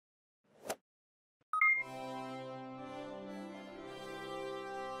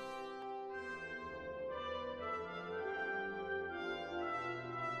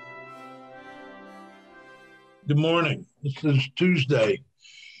Good morning. This is Tuesday,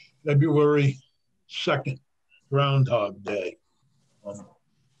 February 2nd, Groundhog Day. Um,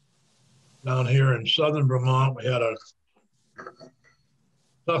 Down here in southern Vermont, we had a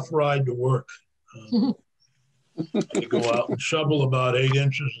tough ride to work. I had to go out and shovel about 8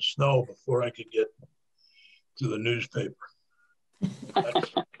 inches of snow before I could get to the newspaper.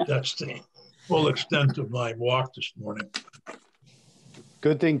 That's the full extent of my walk this morning.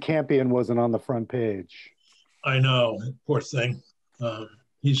 Good thing Campion wasn't on the front page. I know, poor thing.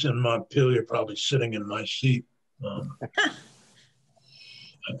 He's in Montpelier, probably sitting in my seat.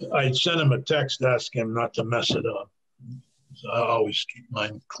 I sent him a text asking him not to mess it up. So I always keep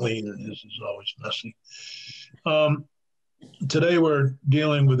mine clean, and his is always messy. Today we're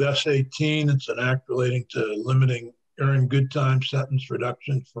dealing with S.18. It's an act relating to limiting earned good time sentence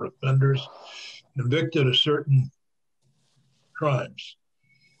reduction for offenders convicted of certain crimes.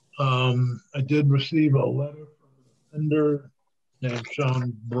 I did receive a letter from an offender named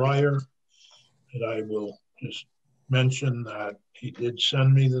Sean Breyer, and I will just mention that he did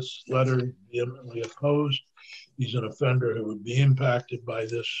send me this letter, vehemently opposed. He's an offender who would be impacted by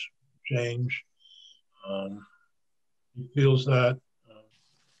this change. He feels that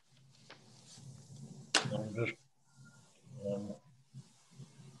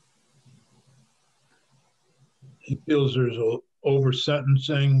he feels there's a over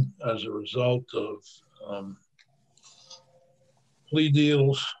sentencing as a result of plea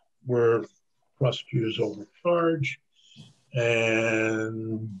deals where prosecutors overcharge,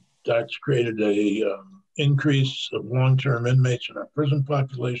 and that's created a increase of long-term inmates in our prison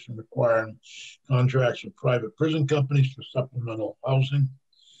population, requiring contracts with private prison companies for supplemental housing.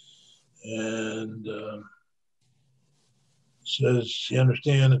 And says he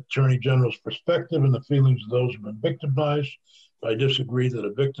understands the Attorney General's perspective and the feelings of those who've been victimized, but I disagree that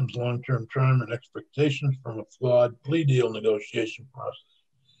a victim's long-term trauma and expectations from a flawed plea deal negotiation process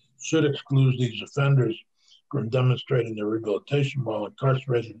should exclude these offenders from demonstrating their rehabilitation while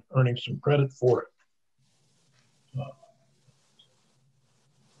incarcerated and earning some credit for it.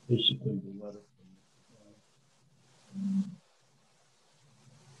 Basically, the letter from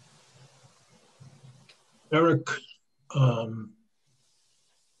Eric.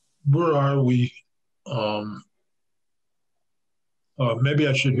 Where are we? Maybe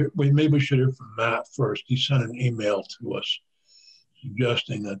I should hear. Maybe we should hear from Matt first. He sent an email to us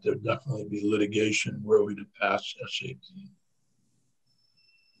suggesting that there definitely be litigation were we to pass S.18.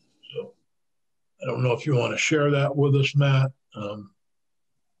 So I don't know if you want to share that with us, Matt.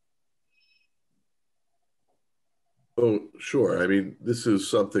 Oh, sure. I mean, this is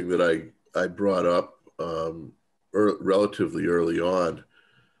something that I brought up relatively early on.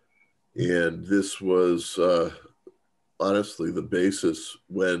 And this was honestly the basis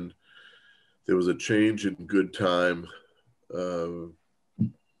when there was a change in good time, 10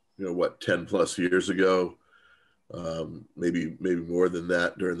 plus years ago, maybe more than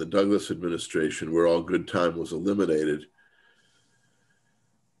that during the Douglas administration, where all good time was eliminated.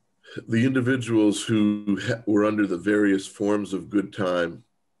 The individuals who were under the various forms of good time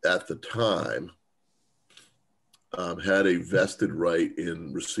at the time had a vested right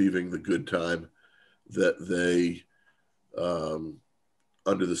in receiving the good time that they,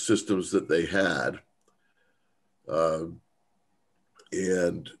 under the systems that they had.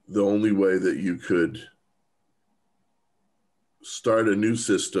 And the only way that you could start a new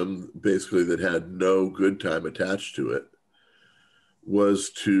system, basically that had no good time attached to it, was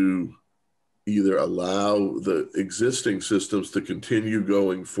to either allow the existing systems to continue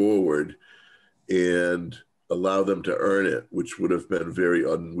going forward and allow them to earn it, which would have been very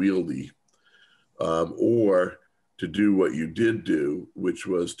unwieldy, or to do what you did do, which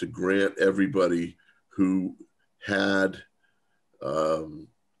was to grant everybody who had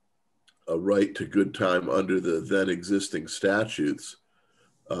a right to good time under the then existing statutes,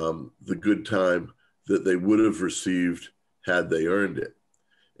 the good time that they would have received had they earned it.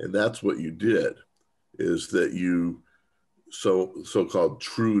 And that's what you did, is that you so-called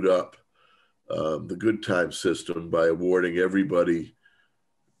trued up the good time system by awarding everybody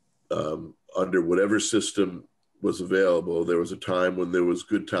under whatever system was available. There was a time when there was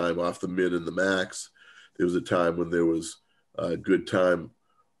good time off the min and the max. There was a time when there was good time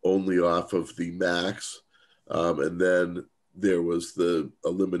only off of the max. And then there was the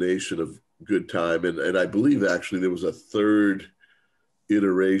elimination of good time. And I believe actually there was a third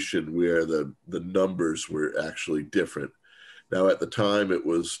iteration where the numbers were actually different. Now at the time it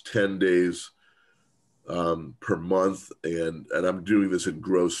was 10 days per month, and I'm doing this in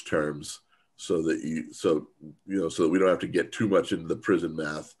gross terms so that we don't have to get too much into the prison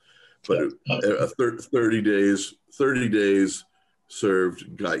math. but 30 days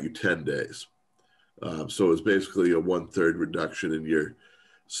served got you 10 days. So it was basically a 1/3 reduction in your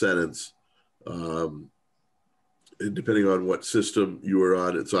sentence. And depending on what system you were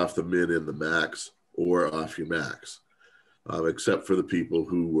on, it's off the min and the max or off your max, except for the people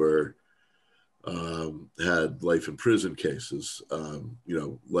who were had life in prison cases,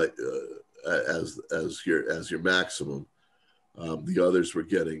 like as your maximum. The others were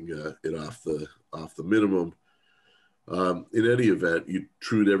getting it off the minimum. In any event, you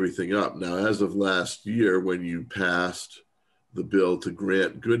trued everything up. Now, as of last year, when you passed the bill to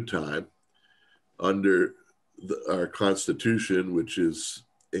grant good time under our Constitution, which is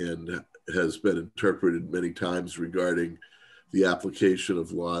and has been interpreted many times regarding the application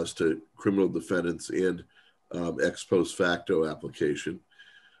of laws to criminal defendants and ex post facto application.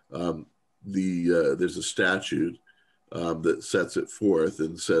 There's a statute that sets it forth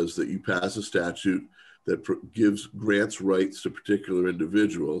and says that you pass a statute that grants rights to particular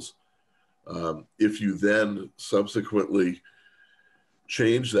individuals. If you then subsequently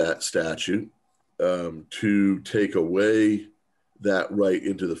change that statute to take away that right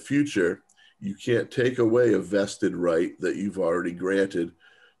into the future, you can't take away a vested right that you've already granted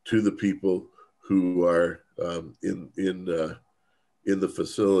to the people who are in the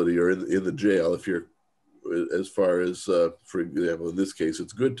facility or in the jail. If you're, as far as, for example, in this case,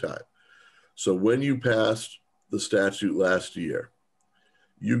 it's good time. So when you passed the statute last year,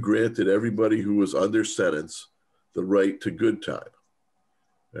 you granted everybody who was under sentence the right to good time,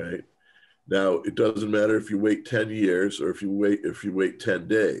 right? Now, it doesn't matter if you wait 10 years or if you wait 10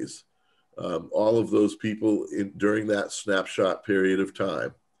 days. All of those people during that snapshot period of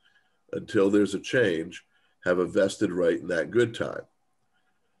time, until there's a change, have a vested right in that good time.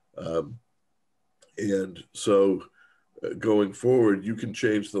 And so going forward, you can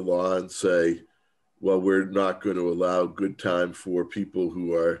change the law and say, well, we're not going to allow good time for people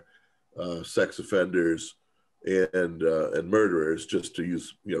who are sex offenders and murderers, just to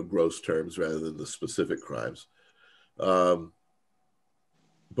use gross terms rather than the specific crimes.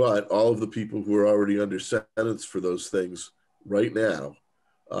 But all of the people who are already under sentence for those things right now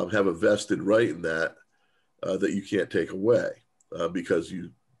have a vested right in that that you can't take away because you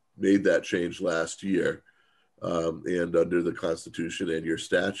made that change last year. And under the Constitution and your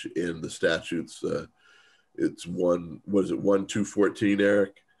statute and the statutes, it's 1-214,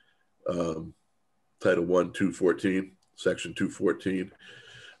 Eric? Title 1-214, Section 214.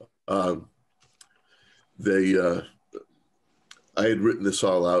 I had written this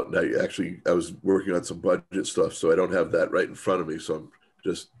all out, and I was working on some budget stuff, so I don't have that right in front of me. So I'm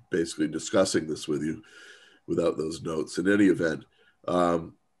just basically discussing this with you without those notes. In any event,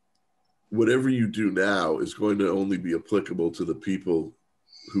 whatever you do now is going to only be applicable to the people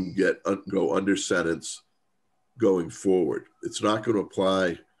who go under sentence going forward. It's not going to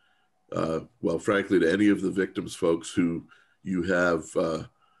apply, well, frankly, to any of the victims folks who you have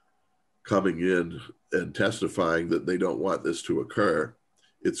coming in and testifying that they don't want this to occur.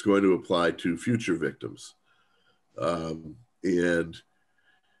 It's going to apply to future victims.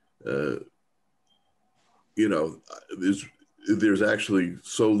 There's actually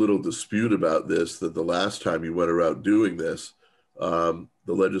so little dispute about this that the last time you went around doing this, the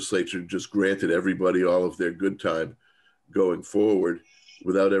legislature just granted everybody all of their good time going forward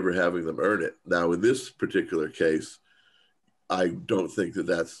without ever having them earn it. Now, in this particular case, I don't think that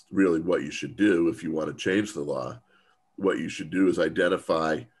that's really what you should do if you want to change the law. What you should do is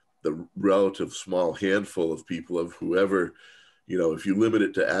identify the relative small handful of people of whoever, if you limit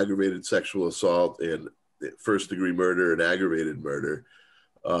it to aggravated sexual assault and first-degree murder and aggravated murder,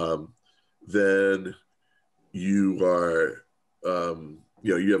 then you are,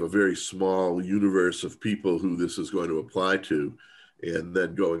 you have a very small universe of people who this is going to apply to. And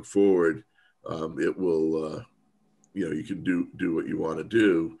then going forward, it will, you can do what you want to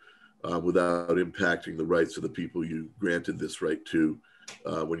do without impacting the rights of the people you granted this right to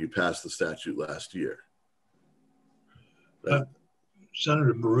when you passed the statute last year.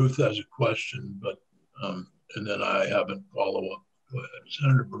 Senator Baruth has a question, but and then I have a follow-up. Go ahead,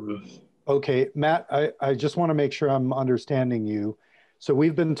 Senator Baruth. Okay, Matt, I just want to make sure I'm understanding you. So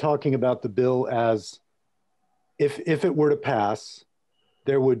we've been talking about the bill as if it were to pass,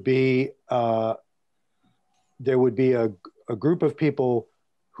 there would be a group of people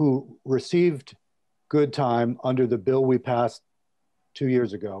who received good time under the bill we passed 2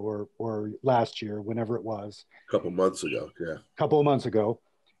 years ago or last year, whenever it was. A couple months ago, yeah. A couple of months ago.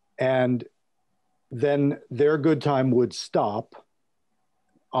 And then their good time would stop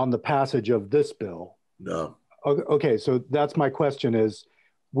on the passage of this bill. No. Okay, so that's my question is,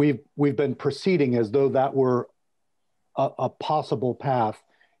 we've been proceeding as though that were a possible path.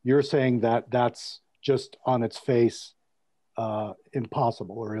 You're saying that that's just on its face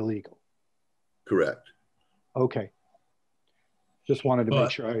impossible or illegal. Correct. Okay. Just wanted to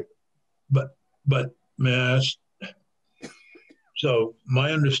make sure But may I ask, so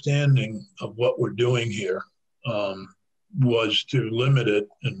my understanding of what we're doing here was to limit it,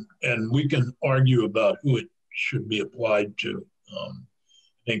 and we can argue about who it should be applied to. I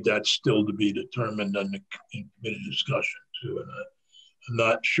think that's still to be determined in committee discussion too. And I'm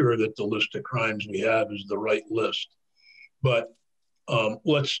not sure that the list of crimes we have is the right list. But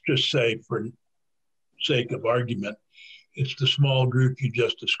let's just say, for sake of argument, it's the small group you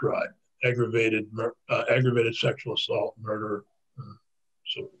just described: aggravated sexual assault, murder.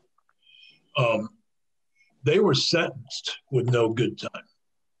 So they were sentenced with no good time,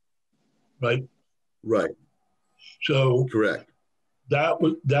 right? Right. So correct. But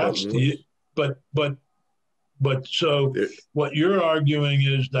so what you're arguing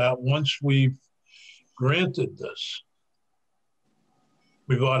is that once we've granted this,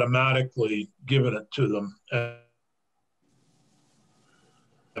 we've automatically given it to them,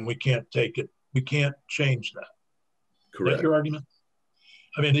 and we can't take it. We can't change that. Correct. Is that your argument?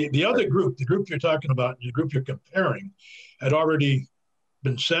 I mean, the other group, the group you're talking about, the group you're comparing, had already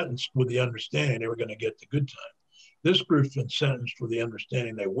been sentenced with the understanding they were going to get the good time. This group's been sentenced with the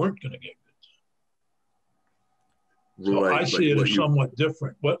understanding they weren't going to get good time. So right, I see it as somewhat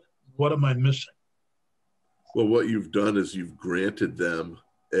different. What am I missing? Well, what you've done is you've granted them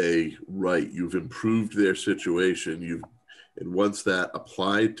a right. You've improved their situation. And once that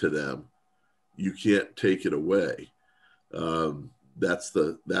applied to them, you can't take it away. That's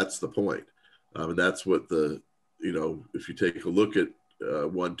the point. And that's what if you take a look at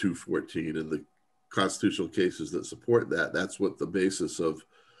 1-2-14 and the constitutional cases that support that, that's what the basis of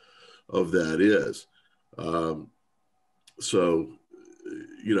that is. So,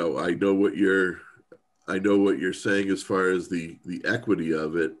 I know what you're saying as far as the equity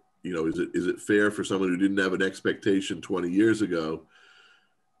of it. Is it fair for someone who didn't have an expectation 20 years ago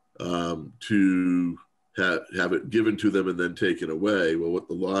to have it given to them and then taken away? Well, what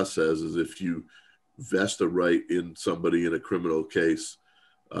the law says is if you vest a right in somebody in a criminal case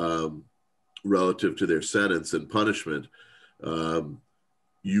relative to their sentence and punishment,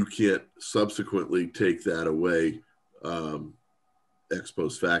 you can't subsequently take that away ex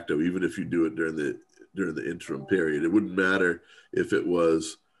post facto, even if you do it during the interim period. It wouldn't matter if it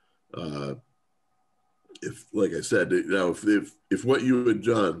was, if, like I said, if what you had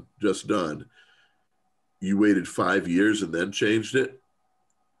just done, you waited 5 years and then changed it,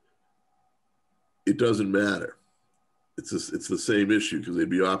 it doesn't matter. It's the same issue because they'd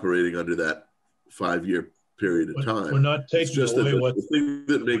be operating under that 5-year period of time. We're not taking away what the thing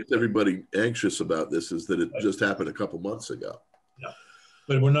that makes everybody anxious about this is that it just happened a couple months ago. Yeah,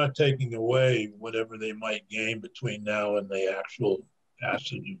 but we're not taking away whatever they might gain between now and the actual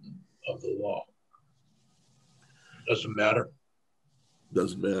passage of the law. Doesn't matter.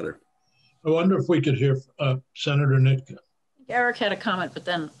 Doesn't matter. I wonder if we could hear Senator Nitka. Eric had a comment, but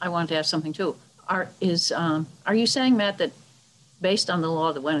then I wanted to ask something too. Are you saying, Matt, that based on the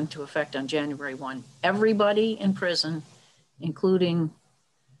law that went into effect on January 1, everybody in prison, including,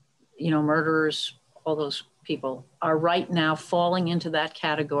 murderers, all those people, are right now falling into that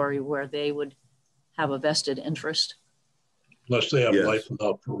category where they would have a vested interest? Unless they have life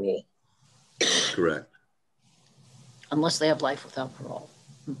without parole. Correct. Unless they have life without parole.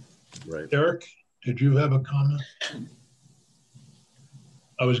 Right. Eric, did you have a comment?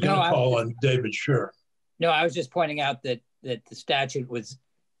 I was going to call on David Scher. No, I was just pointing out that the statute was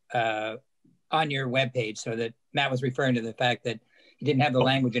on your webpage, so that Matt was referring to the fact that he didn't have the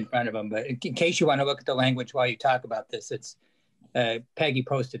language in front of him. But in case you want to look at the language while you talk about this, it's Peggy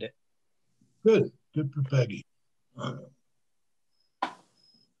posted it. Good for Peggy.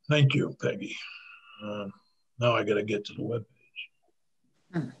 Thank you, Peggy. Now I got to get to the webpage.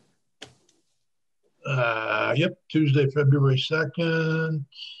 Yep, Tuesday, February 2nd.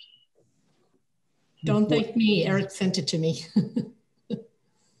 Don't thank me. Eric sent it to me.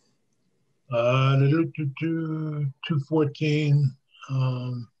 214,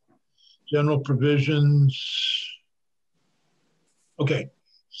 general provisions. Okay,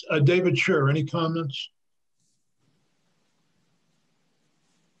 David Scher, any comments?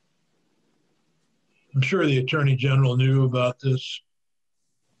 I'm sure the Attorney General knew about this.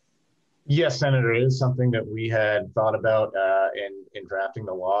 Yes, Senator, it is something that we had thought about in drafting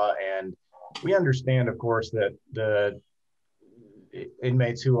the law. And we understand, of course, that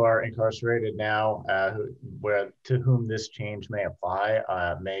inmates who are incarcerated now, to whom this change may apply,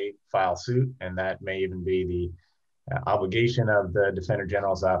 may file suit, and that may even be the obligation of the Defender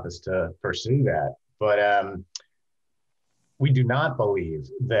General's office to pursue that. But we do not believe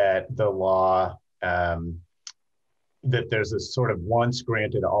that the law, that there's this sort of once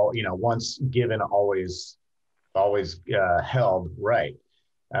granted, once given, always held right.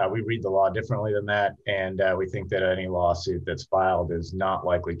 We read the law differently than that, and we think that any lawsuit that's filed is not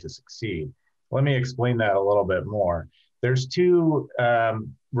likely to succeed. Let me explain that a little bit more. There's two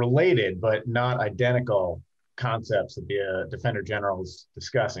related but not identical concepts that the Defender General is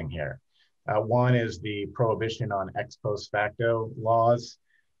discussing here. One is the prohibition on ex post facto laws,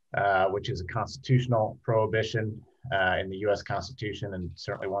 which is a constitutional prohibition in the US Constitution, and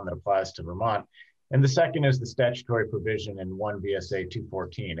certainly one that applies to Vermont. And the second is the statutory provision in 1 VSA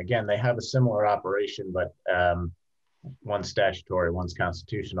 214. Again, they have a similar operation, but one's statutory, one's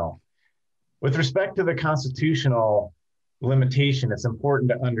constitutional. With respect to the constitutional limitation, it's important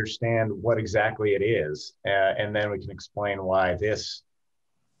to understand what exactly it is, and then we can explain why this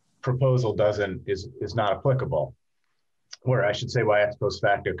proposal is not applicable, or I should say why ex post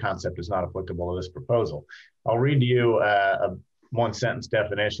facto concept is not applicable to this proposal. I'll read to you a one-sentence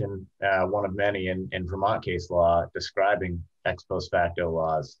definition, one of many in Vermont case law describing ex post facto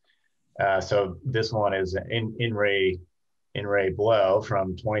laws. So this one is in re Blow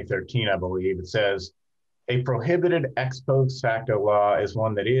from 2013, I believe. It says, a prohibited ex post facto law is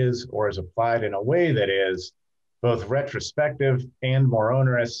one that is or is applied in a way that is both retrospective and more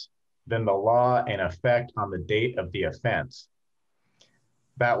onerous than the law in effect on the date of the offense.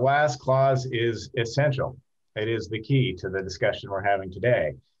 That last clause is essential. It is the key to the discussion we're having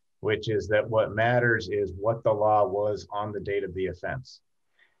today, which is that what matters is what the law was on the date of the offense.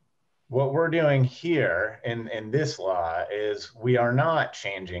 What we're doing here in this law is we are not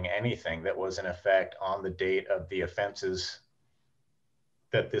changing anything that was in effect on the date of the offenses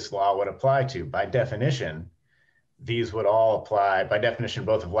that this law would apply to. By definition, these would all apply, by definition,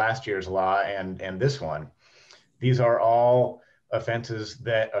 both of last year's law and this one. These are all offenses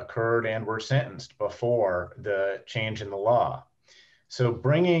that occurred and were sentenced before the change in the law. So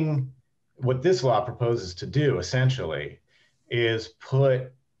bringing what this law proposes to do, essentially, is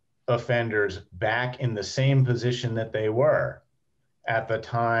put offenders back in the same position that they were at the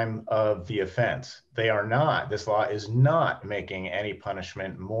time of the offense. They are not, this law is not making any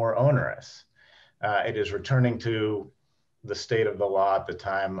punishment more onerous. It is returning to the state of the law at the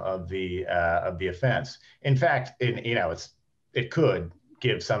time of the offense. In fact, it could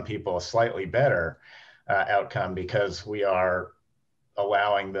give some people a slightly better outcome, because we are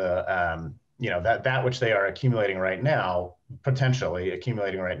allowing the that which they are accumulating right now, potentially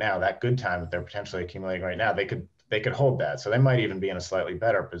accumulating right now, that good time that they're potentially accumulating right now, they could hold that. So they might even be in a slightly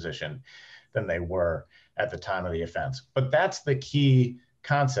better position than they were at the time of the offense. But that's the key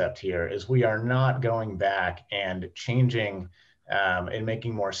concept here, is we are not going back and changing and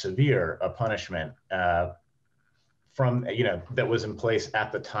making more severe a punishment from that was in place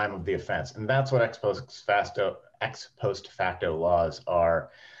at the time of the offense. And that's what ex post facto laws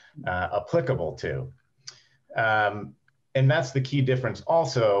are applicable to. And that's the key difference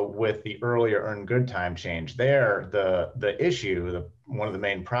also with the earlier earned good time change. There, the issue, one of the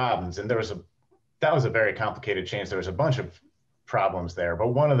main problems, and that was a very complicated change. There was a bunch of problems there, but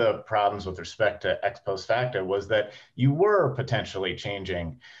one of the problems with respect to ex post facto was that you were potentially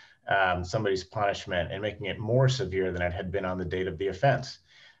changing somebody's punishment and making it more severe than it had been on the date of the offense.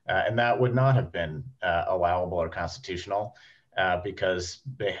 And that would not have been allowable or constitutional, because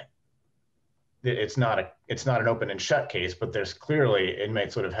it's not an open and shut case, but there's clearly,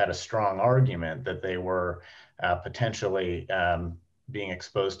 inmates would have had a strong argument that they were potentially being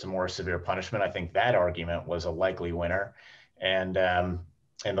exposed to more severe punishment. I think that argument was a likely winner, and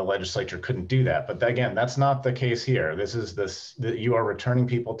the legislature couldn't do that. But again, that's not the case here. You are returning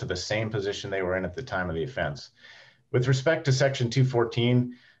people to the same position they were in at the time of the offense. With respect to Section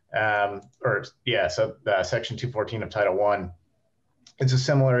 214, Section 214 of Title I, it's a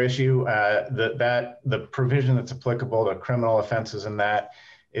similar issue. The provision that's applicable to criminal offenses in that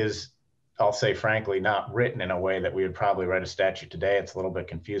is, I'll say frankly, not written in a way that we would probably write a statute today. It's a little bit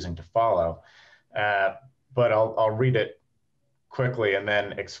confusing to follow, but I'll read it quickly and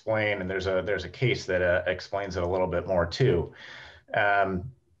then explain. And there's a case that explains it a little bit more too.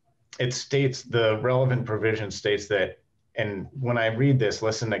 It states, the relevant provision states that, and when I read this,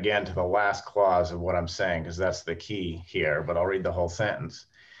 listen again to the last clause of what I'm saying, because that's the key here, but I'll read the whole sentence.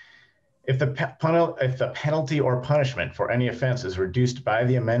 If the penalty or punishment for any offense is reduced by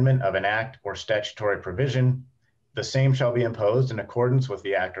the amendment of an act or statutory provision, the same shall be imposed in accordance with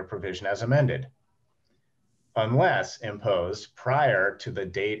the act or provision as amended, unless imposed prior to the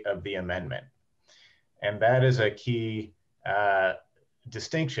date of the amendment. And that is a key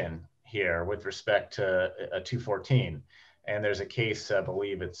distinction here with respect to 214. And there's a case, I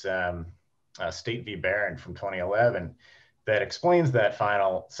believe it's State v. Barron from 2011, that explains that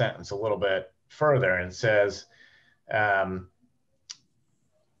final sentence a little bit further and says,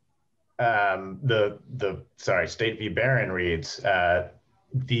 State v. Barron reads,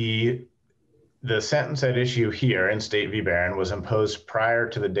 the sentence at issue here in State v. Barron was imposed prior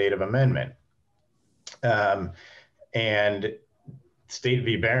to the date of amendment. And State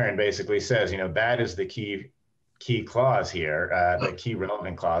v. Barron basically says, that is the key clause here, the key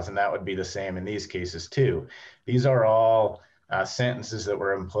relevant clause, and that would be the same in these cases too. These are all sentences that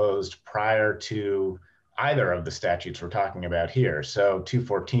were imposed prior to either of the statutes we're talking about here. So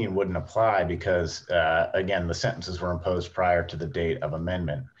 214 wouldn't apply because, again, the sentences were imposed prior to the date of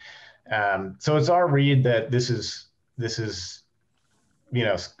amendment. So it's our read that this is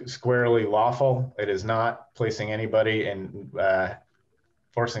squarely lawful. It is not placing anybody and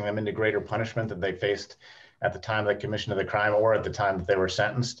forcing them into greater punishment than they faced at the time of the commission of the crime or at the time that they were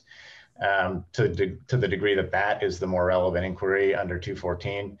sentenced, to the degree that that is the more relevant inquiry under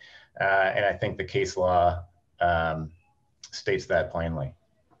 214. And I think the case law states that plainly.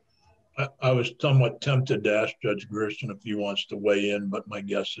 I was somewhat tempted to ask Judge Gerson if he wants to weigh in, but my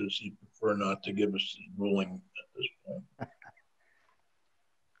guess is he'd prefer not to give us his ruling at this point.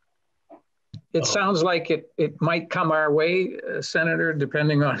 It sounds like it might come our way, Senator,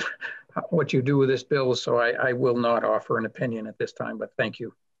 depending on what you do with this bill. So I will not offer an opinion at this time, but thank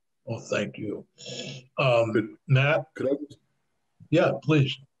you. Well, thank you. Matt? Could I? Yeah,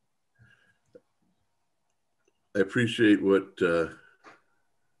 please. I appreciate what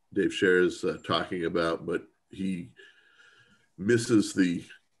Dave Scher is talking about, but he misses the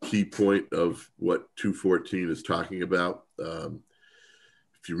key point of what 214 is talking about.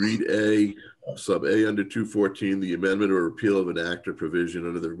 If you read sub A under 214, the amendment or repeal of an act or provision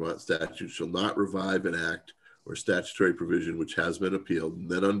under the Vermont statute shall not revive an act or statutory provision which has been appealed. And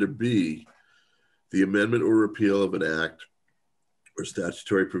then under B, the amendment or repeal of an act or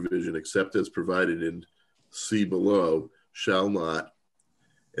statutory provision except as provided in C below shall not.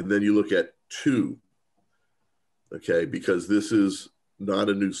 And then you look at 2, okay, because this is not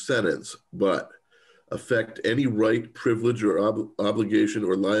a new sentence, but affect any right, privilege, or obligation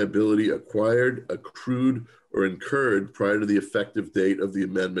or liability acquired, accrued, or incurred prior to the effective date of the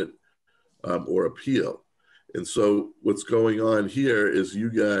amendment or appeal. And so what's going on here is you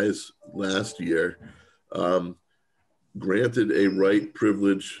guys last year granted a right or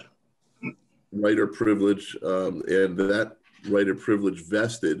privilege, and that right or privilege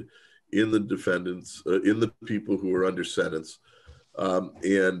vested in the defendants, in the people who are under sentence.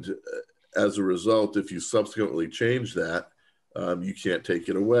 And as a result, if you subsequently change that, you can't take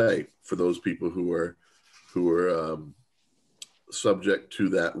it away for those people who are subject to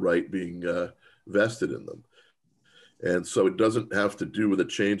that right being vested in them. And so it doesn't have to do with a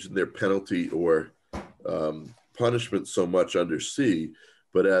change in their penalty or punishment so much under C,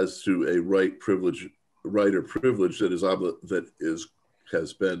 but as to a right or privilege that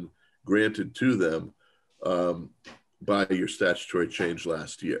has been granted to them by your statutory change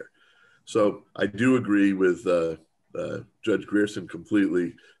last year. So I do agree with Judge Grierson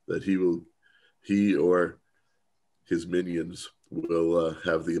completely that he or his minions will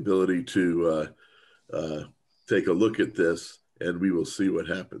have the ability to take a look at this, and we will see what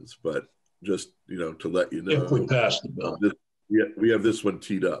happens. But just to let you know, if we pass the bill, we have this one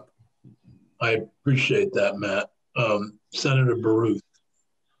teed up. I appreciate that, Matt. Senator Baruth.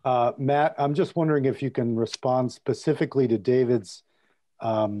 Matt, I'm just wondering if you can respond specifically to David's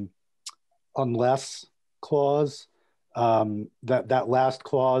unless clause, that last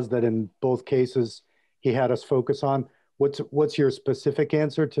clause that in both cases he had us focus on. What's your specific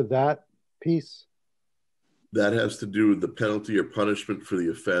answer to that piece? That has to do with the penalty or punishment for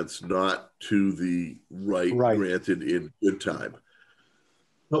the offense, not to the right. Granted in good time.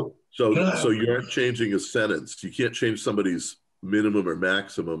 No. So you aren't changing a sentence. You can't change somebody's minimum or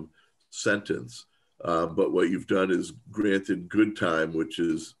maximum sentence. But what you've done is granted good time, which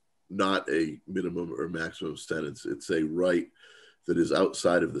is not a minimum or maximum sentence. It's a right that is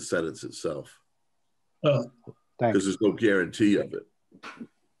outside of the sentence itself. Because there's no guarantee of it.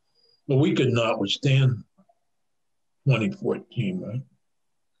 Well, we could not withstand 2014, right?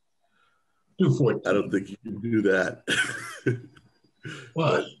 214. I don't think you can do that.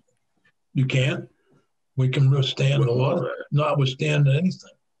 What? You can't? We can withstand a lot, not withstand anything.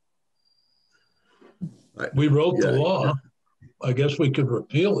 We wrote the Yeah, law. I guess we could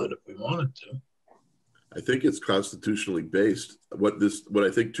repeal it if we wanted to. I think it's constitutionally based. What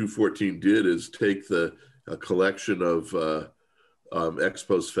I think 214 did is take a collection of ex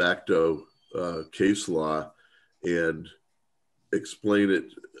post facto case law and explain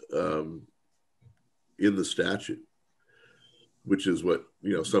it in the statute, which is what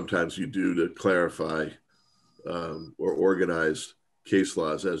sometimes you do to clarify or organize case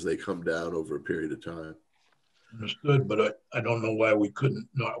laws as they come down over a period of time. Understood, but I don't know why we couldn't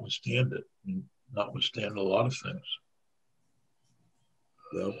notwithstand it, notwithstand a lot of things.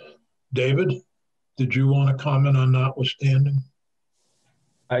 No. David, did you want to comment on notwithstanding?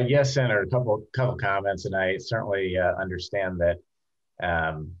 Yes, Senator, a couple comments, and I certainly understand that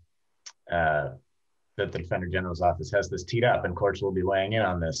that the Defender General's office has this teed up, and courts will be weighing in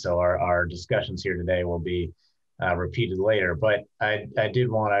on this. So our discussions here today will be repeated later. But I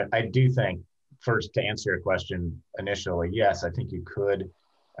do think, first, to answer your question initially, yes, I think you could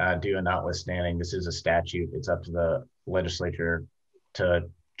do a notwithstanding. This is a statute. It's up to the legislature to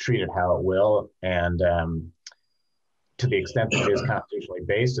treat it how it will. And to the extent that it is constitutionally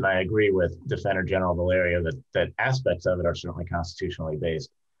based, and I agree with Defender General Valerio that aspects of it are certainly constitutionally based.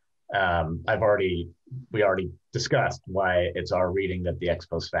 We already discussed why it's our reading that the ex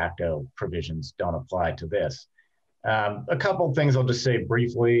post facto provisions don't apply to this. A couple of things I'll just say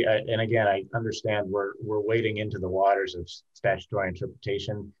briefly, and again, I understand we're wading into the waters of statutory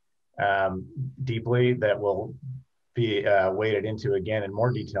interpretation deeply that will be waded into again in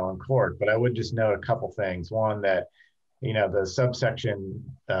more detail in court. But I would just note a couple things. One, that the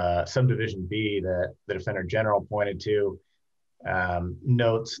subdivision B that the Defender General pointed to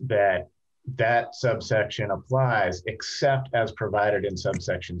notes that subsection applies except as provided in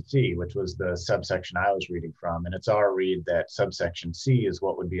subsection C, which was the subsection I was reading from. And it's our read that subsection C is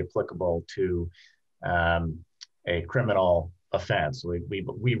what would be applicable to a criminal offense.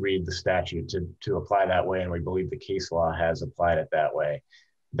 We read the statute to apply that way, and we believe the case law has applied it that way.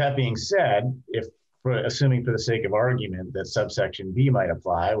 That being said, assuming for the sake of argument that subsection B might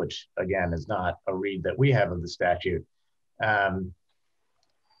apply, which again is not a read that we have of the statute,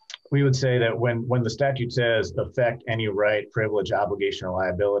 we would say that when the statute says affect any right, privilege, obligation, or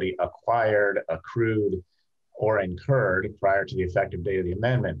liability acquired, accrued, or incurred prior to the effective date of the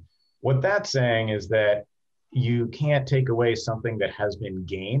amendment, what that's saying is that you can't take away something that has been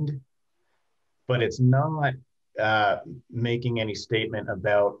gained, but it's not making any statement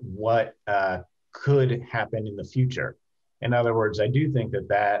about what could happen in the future. In other words, I do think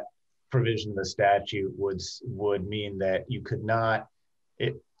that provision of the statute would mean that you could not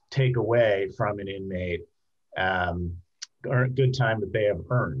take away from an inmate good time that they have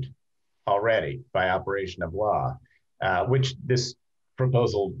earned already by operation of law, which this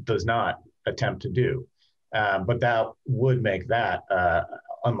proposal does not attempt to do. But that would make that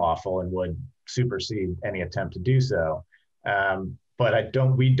unlawful and would supersede any attempt to do so. But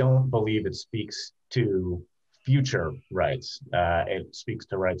we don't believe it speaks to future rights. It speaks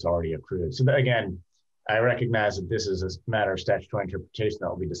to rights already accrued. So again, I recognize that this is a matter of statutory interpretation that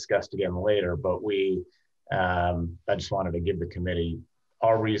will be discussed again later, but I just wanted to give the committee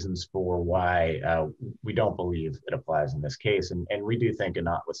our reasons for why we don't believe it applies in this case. And we do think a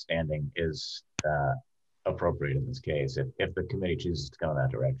notwithstanding is appropriate in this case if the committee chooses to go in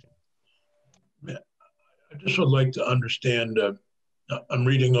that direction. Yeah, I just would like to understand, I'm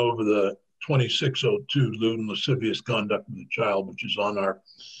reading over the 2602 lewd and lascivious conduct of the child, which is on our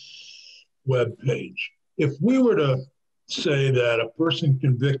web page. If we were to say that a person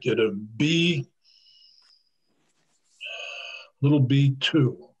convicted of little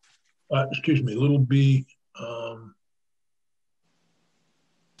b2, little b,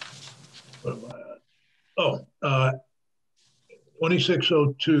 what am I at?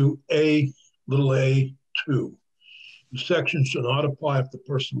 2602A, little a2. The section should not apply if the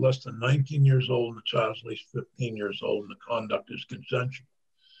person is less than 19 years old and the child is at least 15 years old and the conduct is consensual.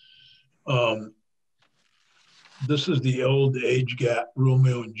 This is the old age gap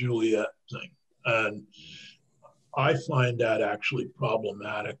Romeo and Juliet thing. And I find that actually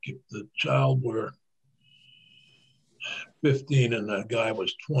problematic. If the child were 15 and the guy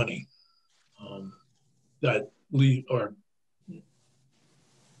was 20,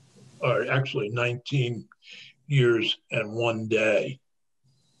 or actually 19 years and 1 day,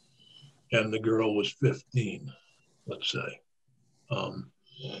 and the girl was 15, let's say,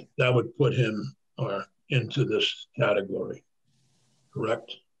 that would put him into this category,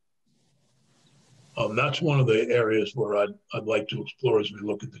 correct? That's one of the areas where I'd like to explore as we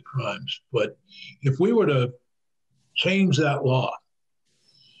look at the crimes. But if we were to change that law,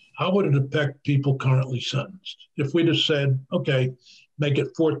 how would it affect people currently sentenced? If we just said, okay, make it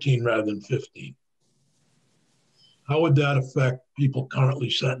 14 rather than 15, how would that affect people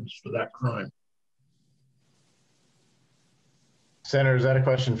currently sentenced for that crime? Senator, is that a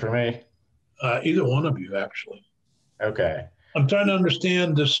question for me? Either one of you, actually. Okay. I'm trying to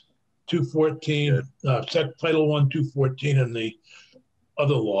understand this 214, Title 1, 214, and the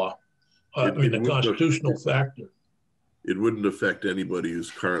other law. The constitutional factor. It wouldn't affect anybody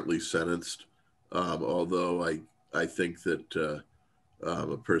who's currently sentenced, although I think that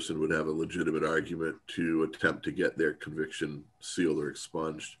a person would have a legitimate argument to attempt to get their conviction sealed or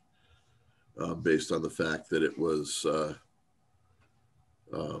expunged based on the fact that it was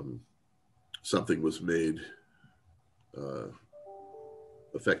something was made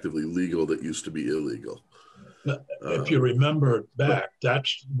effectively legal that used to be illegal. If you remember back,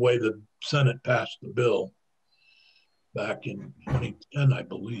 that's the way the Senate passed the bill back in 2010, I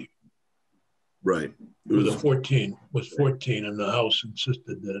believe. Right. It was 14, and the House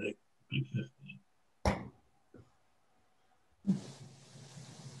insisted that it be 15.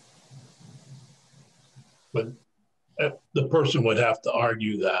 But the person would have to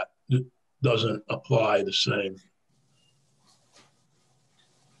argue that it doesn't apply the same.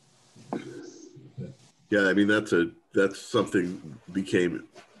 Yeah, I mean, that's something became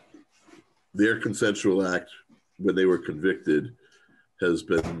their consensual act when they were convicted has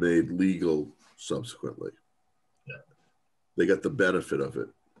been made legal subsequently. Yeah. They got the benefit of it.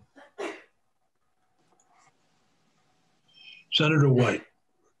 Senator White.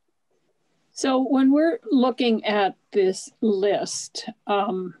 So when we're looking at this list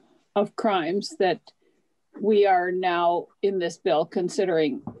of crimes that we are now in this bill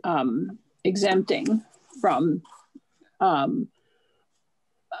considering exempting from,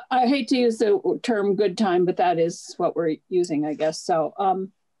 I hate to use the term good time, but that is what we're using, I guess. So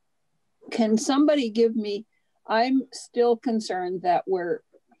can somebody give me, I'm still concerned that we're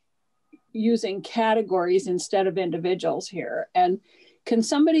using categories instead of individuals here. And can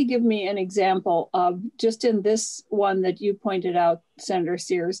somebody give me an example of, just in this one that you pointed out, Senator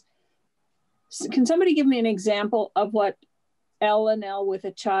Sears, can somebody give me an example of what L&L with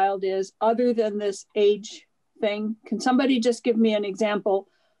a child is other than this age thing? Can somebody just give me an example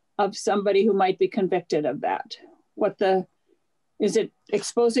of somebody who might be convicted of that? Is it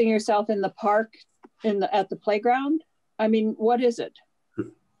exposing yourself in the park, at the playground? I mean, what is it?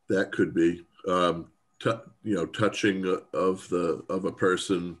 That could be, touching of a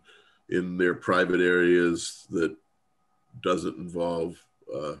person in their private areas that doesn't involve,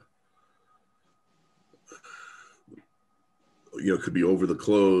 could be over the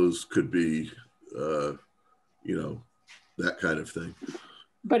clothes, could be, that kind of thing.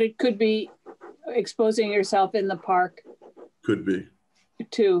 But it could be exposing yourself in the park. Could be.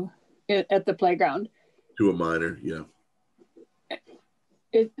 At the playground. To a minor, yeah.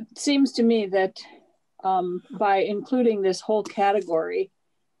 It seems to me that by including this whole category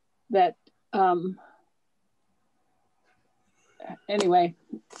that,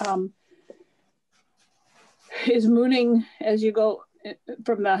 is mooning as you go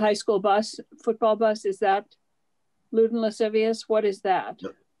from the high school football bus, is that lewd and lascivious? What is that?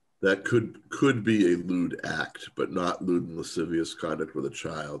 That could be a lewd act, but not lewd and lascivious conduct with a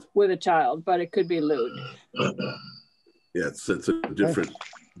child. With a child, but it could be lewd. Yeah, it's a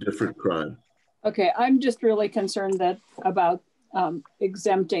different crime. Okay, I'm just really concerned about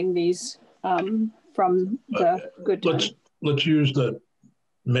exempting these from the good time. Let's use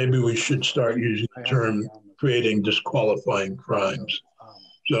maybe we should start using the term creating disqualifying crimes.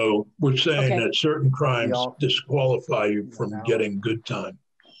 So we're saying that certain crimes disqualify you from getting good time.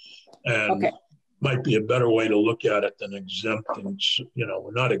 And might be a better way to look at it than exempting.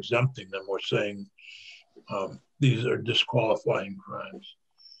 We're not exempting them. We're saying these are disqualifying crimes.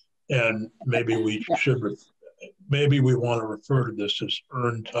 And maybe we maybe we want to refer to this as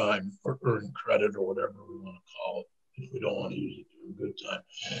earned time or earned credit or whatever we want to call it, if we don't want to use it for good time.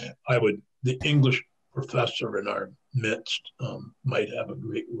 The English professor in our midst might have a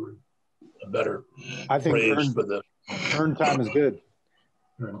great word, a better phrase for this. Earned time is good.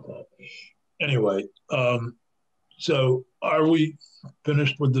 Anyway, so are we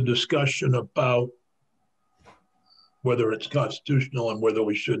finished with the discussion about whether it's constitutional and whether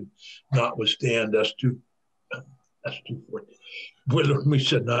we should not withstand S214, whether we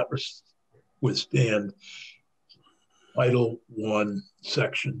should not withstand Title 1,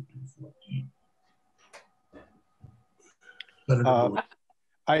 Section 214?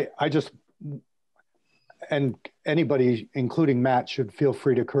 I just, and anybody, including Matt, should feel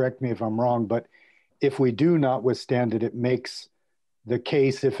free to correct me if I'm wrong, but if we do not withstand it, it makes the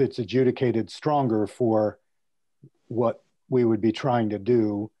case, if it's adjudicated, stronger for what we would be trying to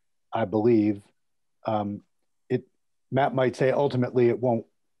do, I believe. Matt might say ultimately it won't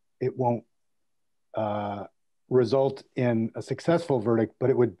result in a successful verdict, but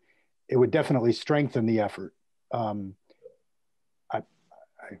it would definitely strengthen the effort. I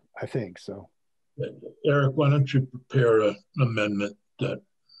think so. Eric, why don't you prepare an amendment that,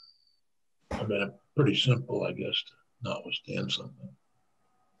 I mean, pretty simple, I guess, to notwithstand something.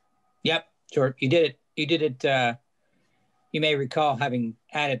 Yep, sure. You did it. You did it. You may recall having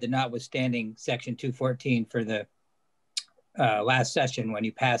added the notwithstanding section 214 for the last session when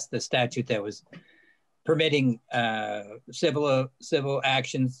you passed the statute that was permitting civil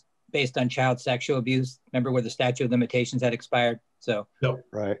actions based on child sexual abuse. Remember where the statute of limitations had expired? So yep.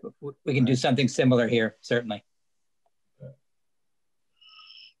 Right. We can do something similar here, certainly.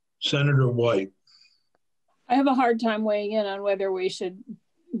 Senator White. I have a hard time weighing in on whether we should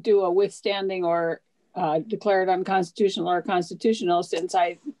do a withstanding or declare it unconstitutional or constitutional, since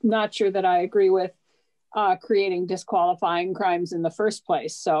I'm not sure that I agree with creating disqualifying crimes in the first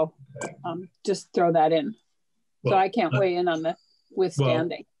place. So just throw that in. Well, so I can't weigh in on the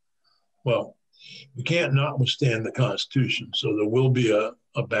withstanding. Well, we can't notwithstand the Constitution, so there will be a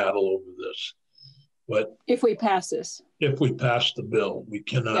battle over this. But if we pass this, if we pass the bill, we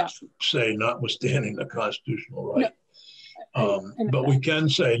cannot say notwithstanding the constitutional right. No. But we can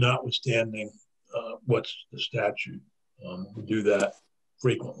say notwithstanding what's the statute. We do that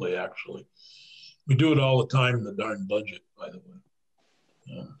frequently, actually. We do it all the time in the darn budget, by the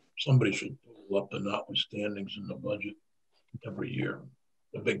way. Somebody should pull up the notwithstandings in the budget every year,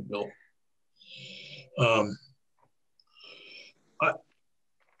 the big bill.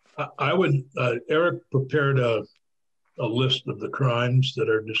 I would, Eric prepared a list of the crimes that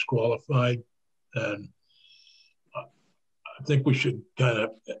are disqualified, and I think we should kind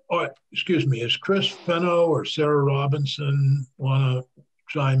of, excuse me, is Chris Fenno or Sarah Robinson want to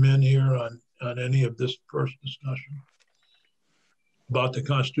chime in here on any of this first discussion about the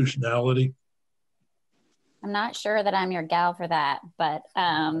constitutionality? I'm not sure that I'm your gal for that, but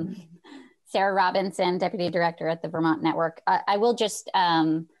Sarah Robinson, Deputy Director at the Vermont Network. I will just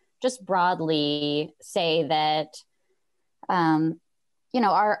broadly say that,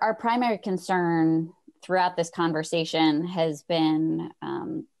 our primary concern throughout this conversation has been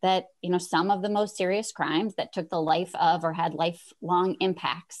that, some of the most serious crimes that took the life of or had lifelong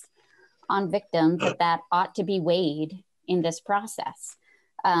impacts on victims, that ought to be weighed in this process.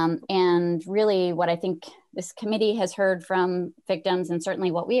 And really what I think this committee has heard from victims, and certainly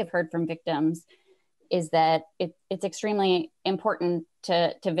what we have heard from victims, is that it's extremely important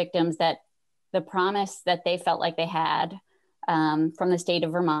to victims that the promise that they felt like they had from the state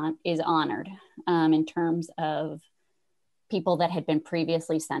of Vermont is honored in terms of people that had been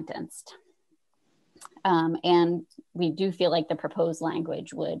previously sentenced. And we do feel like the proposed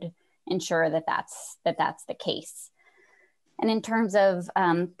language would ensure that that's the case. And in terms of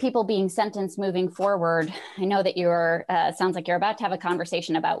people being sentenced moving forward, I know that sounds like you're about to have a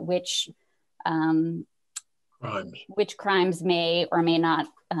conversation about which crimes may or may not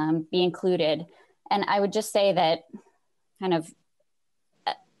be included. And I would just say that kind of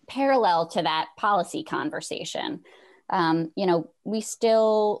parallel to that policy conversation, we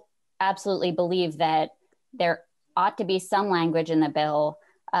still absolutely believe that there ought to be some language in the bill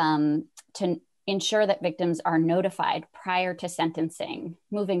to ensure that victims are notified prior to sentencing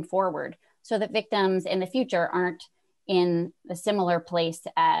moving forward, so that victims in the future aren't in a similar place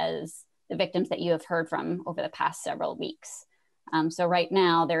as the victims that you have heard from over the past several weeks. So right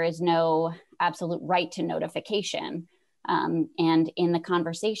now, there is no absolute right to notification. And in the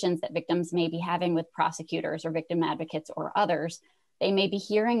conversations that victims may be having with prosecutors or victim advocates or others, they may be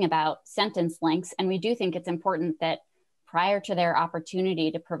hearing about sentence lengths. And we do think it's important that prior to their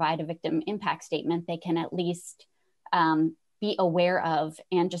opportunity to provide a victim impact statement, they can at least be aware of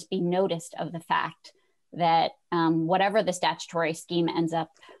and just be noticed of the fact that whatever the statutory scheme ends up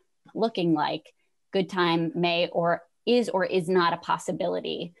looking like, good time may or is not a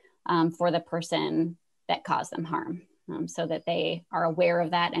possibility for the person that caused them harm, so that they are aware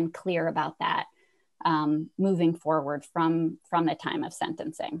of that and clear about that moving forward from the time of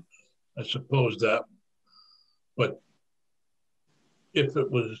sentencing. I suppose that, but if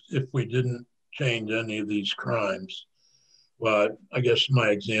we didn't change any of these crimes, well, I guess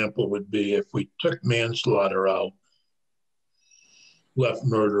my example would be if we took manslaughter out, left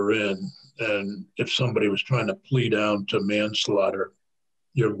murder in, and if somebody was trying to plea down to manslaughter,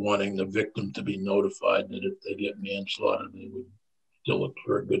 you're wanting the victim to be notified that if they get manslaughter, they would still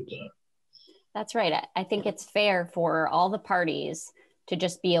occur a good time. That's right. I think it's fair for all the parties to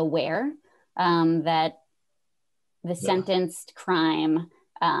just be aware that the sentenced crime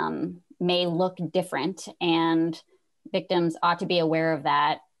may look different, and victims ought to be aware of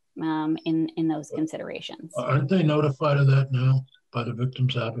that in those considerations. Aren't they notified of that now by the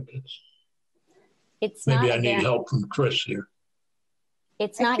victims' advocates? It's Maybe not I need help from Chris here.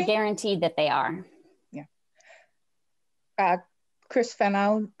 It's not guaranteed that they are. Yeah. Chris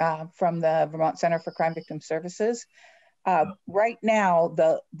Fenno from the Vermont Center for Crime Victim Services. Right now,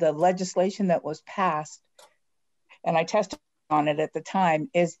 the legislation that was passed, and I tested on it at the time,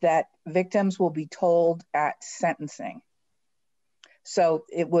 is that victims will be told at sentencing. So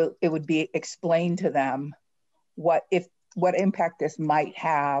it would be explained to them what impact this might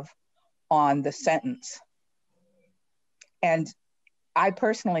have on the sentence. And I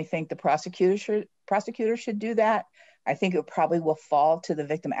personally think the prosecutor should do that. I think it probably will fall to the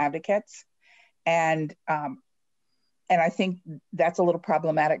victim advocates. And I think that's a little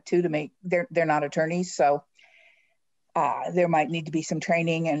problematic too, they're not attorneys. So there might need to be some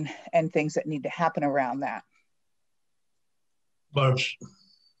training and things that need to happen around that. But if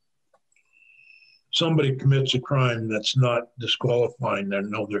somebody commits a crime that's not disqualifying, they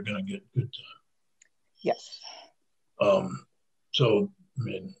know they're going to get good time. Yes. So, I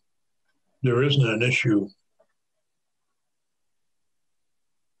mean, there isn't an issue.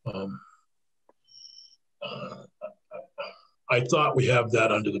 I thought we have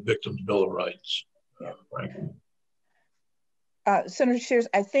that under the Victims' Bill of Rights, frankly. Senator Shears,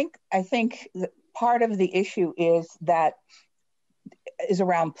 I think that part of the issue is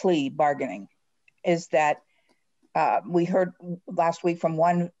around plea bargaining. Is that we heard last week from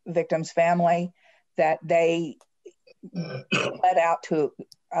one victim's family that they led out to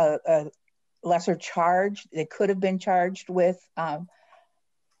a lesser charge. They could have been charged with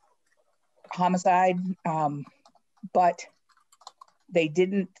homicide, but they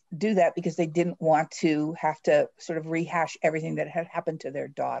didn't do that because they didn't want to have to sort of rehash everything that had happened to their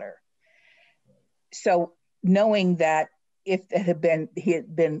daughter. So knowing that if he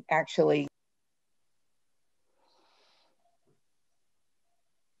had been actually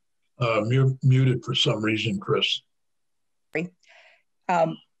muted for some reason, Chris.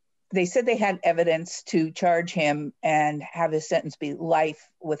 They said they had evidence to charge him and have his sentence be life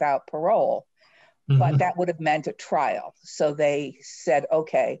without parole, but that would have meant a trial. So they said,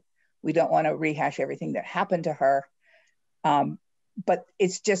 okay, we don't want to rehash everything that happened to her. But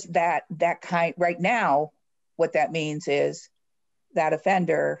it's just that kind right now, what that means is that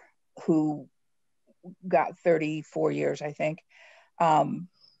offender who got 34 years, I think.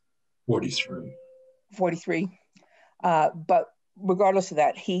 43. But regardless of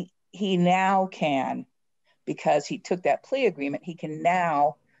that, he now can, because he took that plea agreement, he can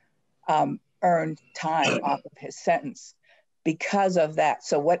now earn time off of his sentence because of that.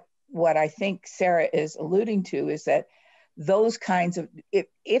 So what I think Sarah is alluding to is that those kinds of,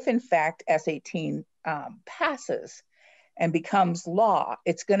 if in fact S.18 passes and becomes law,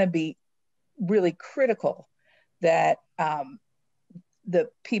 it's going to be really critical that the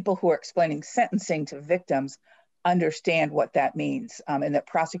people who are explaining sentencing to victims understand what that means, and that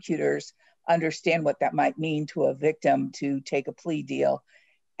prosecutors understand what that might mean to a victim to take a plea deal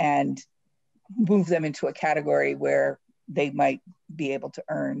and move them into a category where they might be able to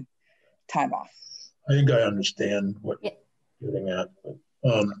earn time off. I think I understand what you're getting at.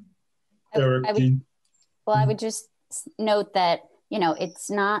 But, Eric, I would just note that, it's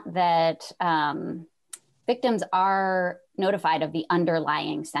not that victims are notified of the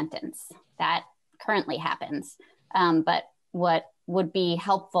underlying sentence. That currently happens. But what would be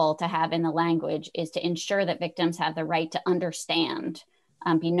helpful to have in the language is to ensure that victims have the right to understand,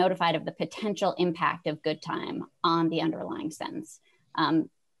 be notified of the potential impact of good time on the underlying sentence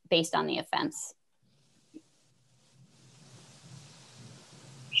based on the offense.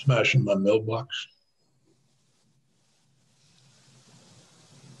 Smashing my mailbox.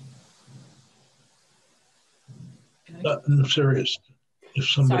 I'm serious. If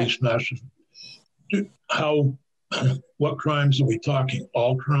somebody smashes, what crimes are we talking?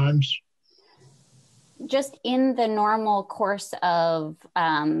 All crimes? Just in the normal course of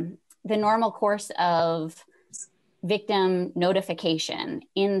victim notification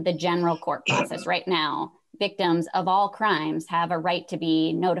in the general court process right now, victims of all crimes have a right to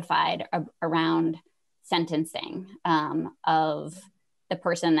be notified around sentencing of the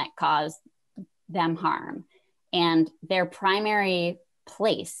person that caused them harm. And their primary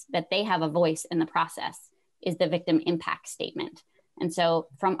place that they have a voice in the process is the victim impact statement. And so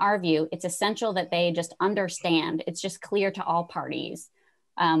from our view, it's essential that they just understand, it's just clear to all parties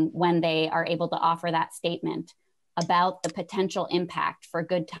when they are able to offer that statement about the potential impact for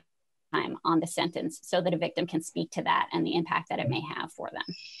good time on the sentence, so that a victim can speak to that and the impact that it may have for them.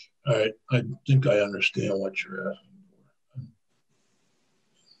 All right, I think I understand what you're asking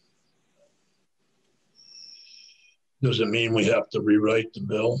for. Does it mean we have to rewrite the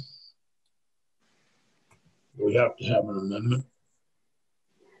bill? We have to have an amendment?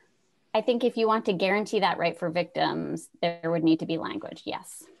 I think if you want to guarantee that right for victims, there would need to be language,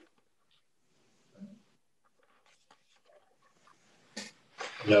 yes.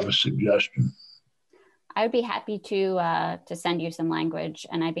 You have a suggestion? I would be happy to send you some language,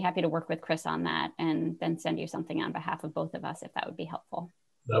 and I'd be happy to work with Chris on that and then send you something on behalf of both of us if that would be helpful.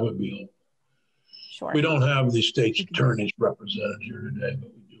 That would be helpful. Sure. We don't have the state's attorneys represented here today, but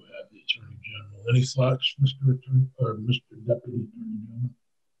we do have the Attorney General. Any thoughts, Mr. Attorney or Mr. Deputy Attorney General?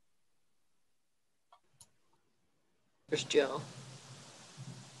 There's Joe.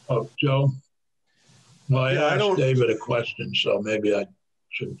 Oh, Joe? Well, I Yeah, asked David a question, so maybe I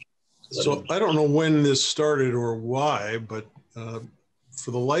should. So I don't know when this started or why, but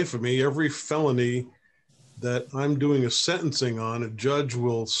for the life of me, every felony that I'm doing a sentencing on, a judge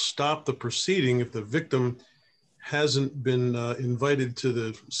will stop the proceeding if the victim hasn't been invited to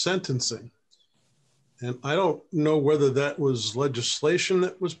the sentencing. And I don't know whether that was legislation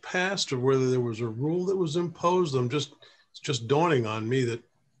that was passed or whether there was a rule that was imposed. It's just dawning on me that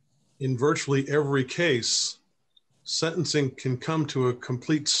in virtually every case, sentencing can come to a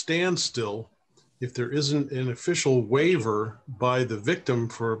complete standstill if there isn't an official waiver by the victim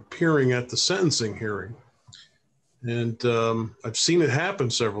for appearing at the sentencing hearing. And I've seen it happen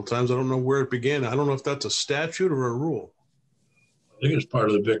several times. I don't know where it began. I don't know if that's a statute or a rule. I think it's part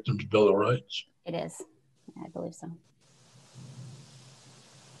of the Victim's Bill of Rights. It is. I believe so.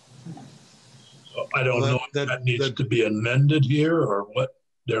 So I don't know if that needs to be amended here or what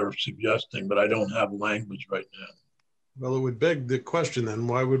they're suggesting, but I don't have language right now. Well, it would beg the question then,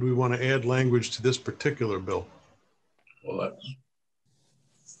 why would we want to add language to this particular bill? Well,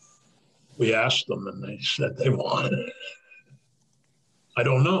 we asked them and they said they wanted it. I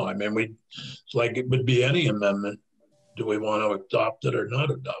don't know. I mean, it's like it would be any amendment. Do we want to adopt it or not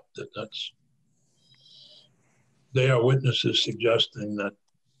adopt it? They are witnesses suggesting that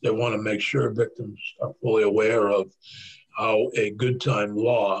they want to make sure victims are fully aware of how a good time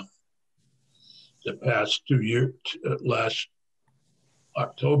law that passed last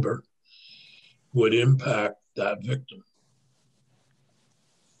October would impact that victim.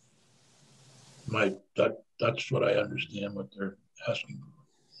 That's what I understand what they're asking for.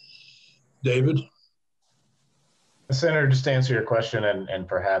 David? Senator, just to answer your question and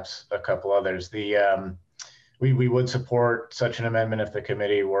perhaps a couple others, we would support such an amendment if the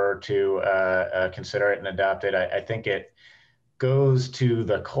committee were to consider it and adopt it. I think it goes to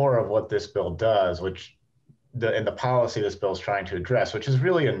the core of what this bill does, and the policy this bill is trying to address, which is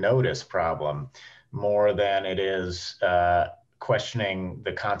really a notice problem more than it is questioning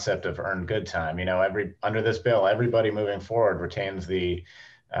the concept of earned good time. You know, under this bill, everybody moving forward retains the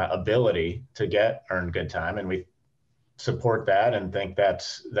ability to get earned good time, and we support that and think that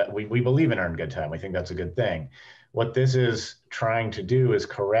we believe in earned good time. We think that's a good thing. What this is trying to do is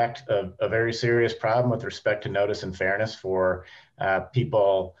correct a very serious problem with respect to notice and fairness for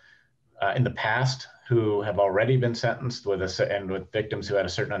people in the past who have already been sentenced and with victims who had a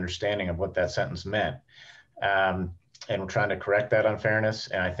certain understanding of what that sentence meant. And we're trying to correct that unfairness.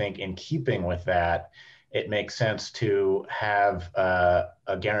 And I think in keeping with that, it makes sense to have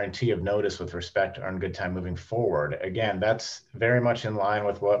a guarantee of notice with respect to earned good time moving forward. Again, that's very much in line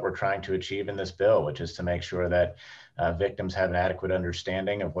with what we're trying to achieve in this bill, which is to make sure that victims have an adequate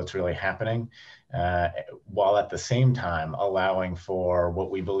understanding of what's really happening, while at the same time allowing for what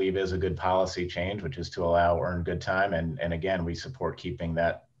we believe is a good policy change, which is to allow earned good time. And again, we support keeping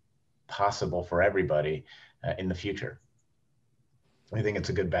that possible for everybody in the future. I think it's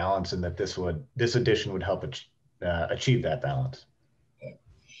a good balance, and that this addition would help achieve that balance.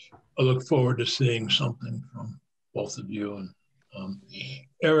 I look forward to seeing something from both of you. And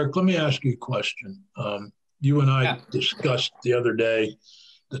Eric, let me ask you a question. You and I discussed the other day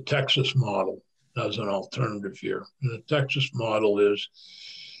the Texas model as an alternative here. And the Texas model is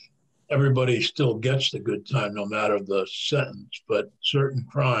everybody still gets the good time no matter the sentence, but certain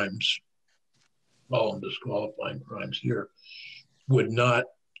crimes, all disqualifying crimes here, would not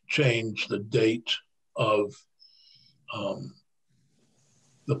change the date of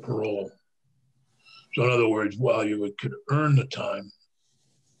the parole. So in other words, while you could earn the time,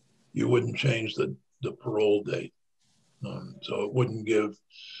 you wouldn't change the parole date. So it wouldn't give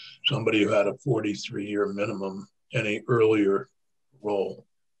somebody who had a 43-year minimum any earlier parole.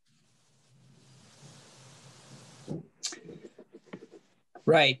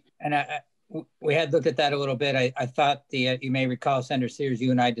 Right. And we had looked at that a little bit. I thought you may recall, Senator Sears,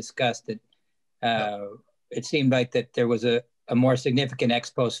 you and I discussed that it seemed like that there was a more significant ex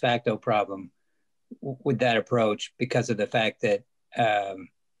post facto problem with that approach because of the fact that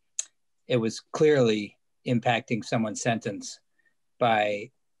it was clearly impacting someone's sentence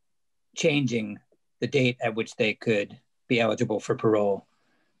by changing the date at which they could be eligible for parole.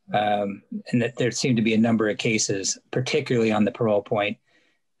 And that there seemed to be a number of cases, particularly on the parole point.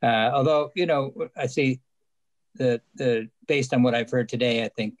 Although, you know, I see based on what I've heard today, I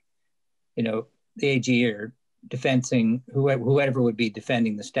think, you know, the AG or defending, whoever would be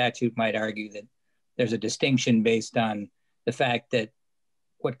defending the statute might argue that there's a distinction based on the fact that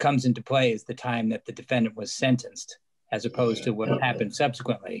what comes into play is the time that the defendant was sentenced, as opposed to what happened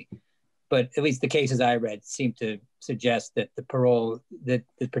subsequently. But at least the cases I read seem to suggest that the parole, that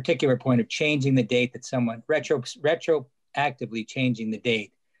the particular point of changing the date that someone, retroactively changing the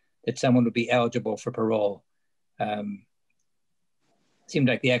date that someone would be eligible for parole, seemed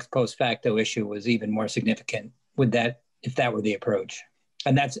like the ex post facto issue was even more significant with that, if that were the approach.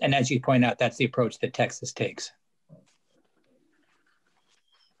 And as you point out, that's the approach that Texas takes.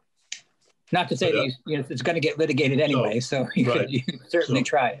 Not to say that it's going to get litigated anyway, so you could certainly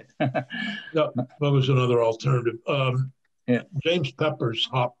try it. Yeah, that was another alternative. James Peppers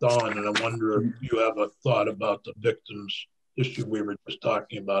hopped on, and I wonder if you have a thought about the victims issue we were just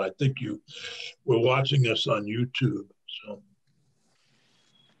talking about. I think you were watching us on YouTube. So,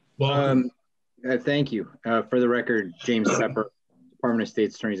 welcome. Thank you. For the record, James Pepper, Department of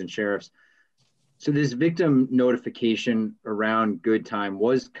State's Attorneys and Sheriffs. So this victim notification around good time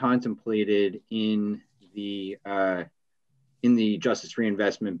was contemplated in the Justice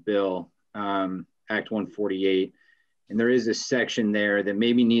Reinvestment Bill, Act 148. And there is a section there that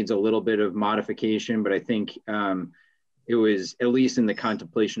maybe needs a little bit of modification, but I think it was at least in the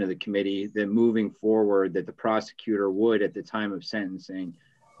contemplation of the committee that moving forward that the prosecutor would, at the time of sentencing,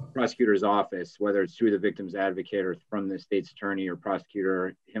 prosecutor's office, whether it's through the victim's advocate or from the state's attorney or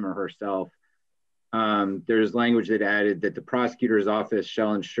prosecutor, him or herself, there's language that added that the prosecutor's office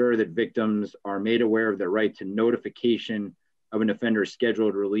shall ensure that victims are made aware of their right to notification of an offender's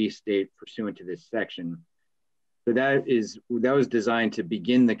scheduled release date pursuant to this section. So that was designed to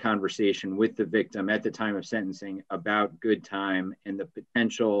begin the conversation with the victim at the time of sentencing about good time and the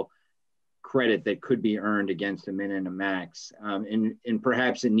potential credit that could be earned against a min and a max. And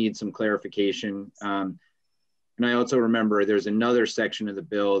perhaps it needs some clarification. And I also remember there's another section of the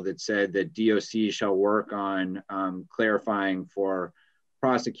bill that said that DOC shall work on clarifying for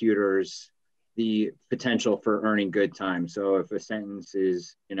prosecutors the potential for earning good time. So if a sentence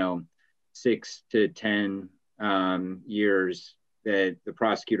is, 6 to 10 years, that the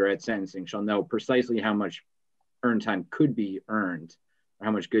prosecutor at sentencing shall know precisely how much earned time could be earned, or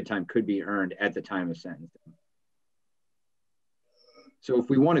how much good time could be earned at the time of sentencing. So if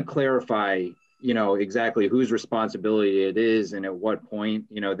we want to clarify exactly whose responsibility it is and at what point,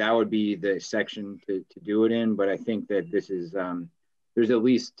 that would be the section to do it in. But I think that this is, there's at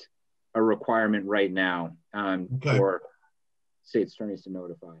least a requirement right now for state's attorneys to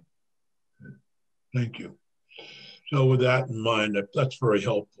notify. Thank you. So with that in mind, that's very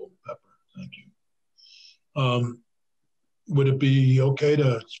helpful, Pepper. Thank you. Would it be okay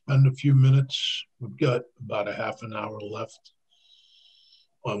to spend a few minutes? We've got about a half an hour left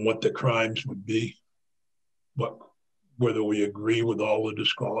on what the crimes would be, whether we agree with all the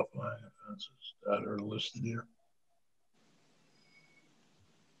disqualifying offenses that are listed here.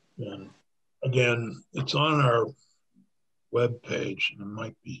 And again, it's on our webpage, and it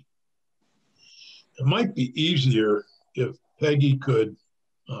might be easier if Peggy could.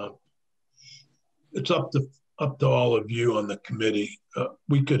 It's up to all of you on the committee.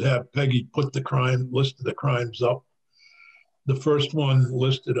 We could have Peggy put the list of the crimes up. The first one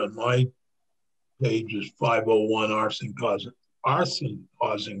listed on my page is 501 arson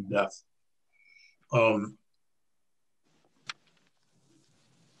causing death.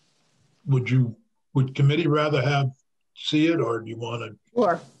 Would committee rather see it, or do you want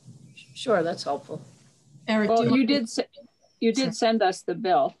to? Sure, that's helpful. Eric, well, you did send us the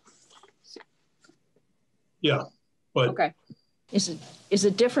bill. Yeah, but okay. Is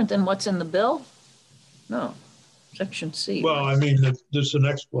it different than what's in the bill? No. Section C. Well, I mean, there's an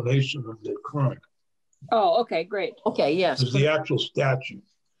explanation of the crime. Oh, okay, great. Okay, yes. There's the actual statute.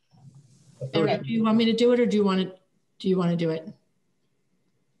 Eric, do you want me to do it, or do you want to do it?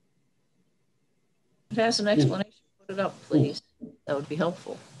 It has an explanation. Put it up, please. That would be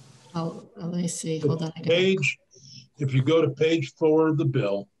helpful. Oh, let me see. Hold on. If you go to page 4 of the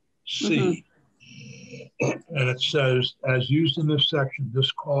bill, C, And it says, as used in this section,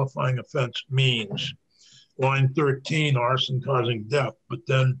 disqualifying offense means line 13, arson causing death. But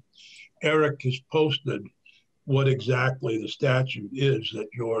then Eric has posted what exactly the statute is that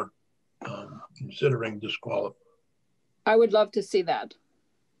you're considering disqualifying. I would love to see that.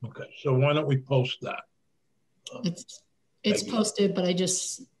 Okay, so why don't we post that? It's posted, but I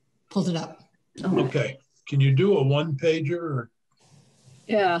just pulled it up. Okay, can you do a one-pager? Or?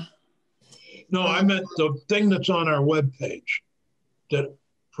 Yeah. No, I meant the thing that's on our webpage that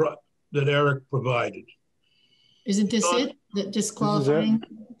Eric provided. Isn't this it? That disqualifying?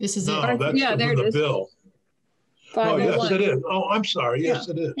 This is it. No, that's the bill. Oh, yes, it is. Oh, I'm sorry. Yes,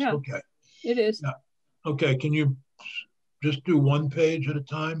 it is. Yeah. Okay. It is. Yeah. Okay, can you just do one page at a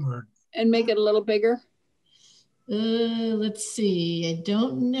time, or? And make it a little bigger? Let's see. I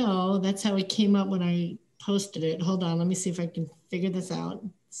don't know. That's how it came up when I posted it. Hold on. Let me see if I can figure this out.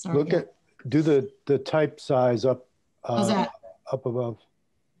 Sorry. Do the type size up. How's that? Up above.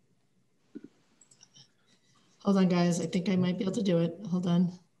 Hold on, guys. I think I might be able to do it. Hold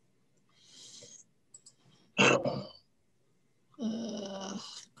on.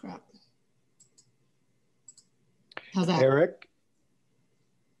 Crap. How's that? Eric?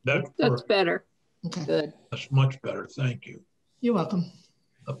 That's better. Okay. Good. That's much better. Thank you. You're welcome.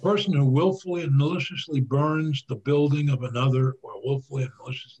 A person who willfully and maliciously burns the building of another or willfully and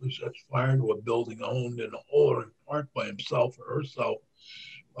maliciously sets fire to a building owned in whole or in part by himself or herself,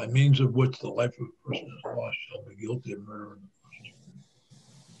 by means of which the life of a person is lost, shall be guilty of murder in the first degree.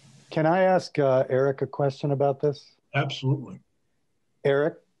 Can I ask Eric a question about this? Absolutely.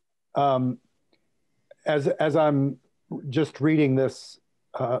 Eric, as I'm just reading this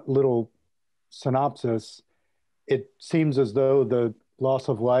little synopsis, it seems as though the loss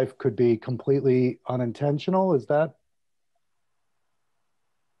of life could be completely unintentional. Is that?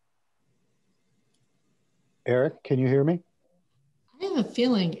 Eric, can you hear me? I have a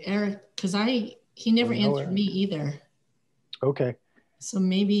feeling, Eric, because he never answered me either. Okay. So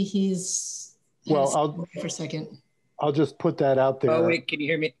maybe he's for a second. I'll just put that out there. Oh wait, can you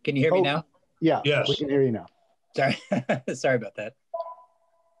hear me? Can you hear me now? Yeah. Yes. We can hear you now. Sorry, sorry about that.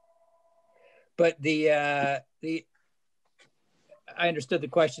 But I understood the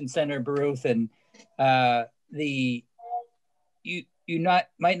question, Senator Baruth, and you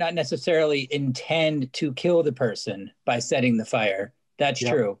might not necessarily intend to kill the person by setting the fire. That's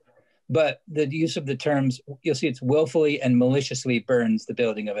true. But the use of the terms, you'll see it's willfully and maliciously burns the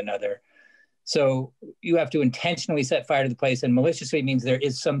building of another. So you have to intentionally set fire to the place, and maliciously means there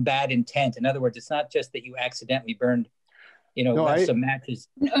is some bad intent. In other words, it's not just that you accidentally burned, left some matches.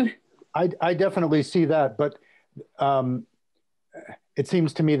 I definitely see that, but it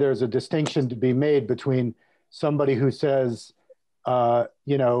seems to me there's a distinction to be made between somebody who says, my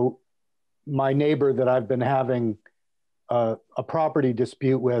neighbor that I've been having a property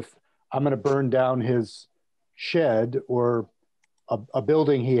dispute with, I'm going to burn down his shed or a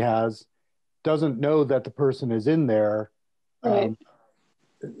building he has, doesn't know that the person is in there. Right.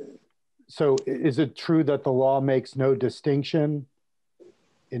 So is it true that the law makes no distinction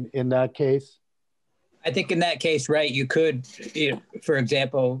in that case? I think in that case, right, you could, for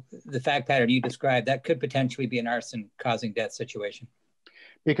example, the fact pattern you described, that could potentially be an arson causing death situation.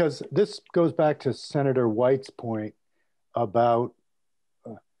 Because this goes back to Senator White's point about,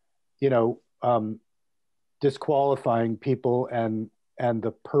 disqualifying people and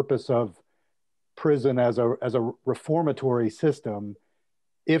the purpose of prison as a reformatory system.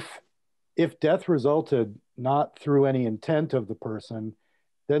 If death resulted not through any intent of the person,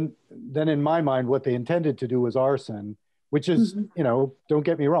 then in my mind, what they intended to do was arson, which is, don't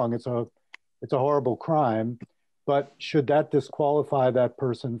get me wrong, it's a horrible crime, but should that disqualify that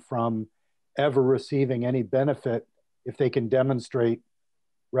person from ever receiving any benefit if they can demonstrate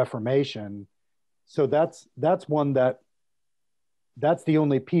reformation? So that's one that's the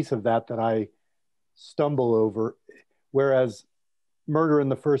only piece of that I stumble over. Whereas murder in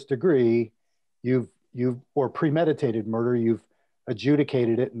the first degree, or premeditated murder, you've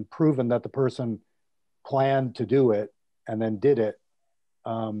adjudicated it and proven that the person planned to do it and then did it.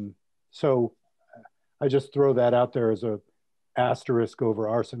 So I just throw that out there as a asterisk over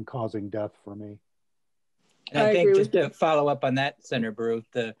arson causing death for me. And I think just to follow up on that, Senator Baruth,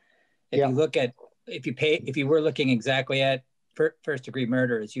 if you were looking exactly at first degree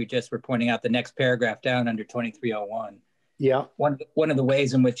murder, as you just were pointing out, the next paragraph down under 2301. Yeah. One of the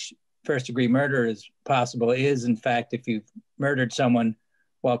ways in which first degree murder is possible is, in fact, if you've murdered someone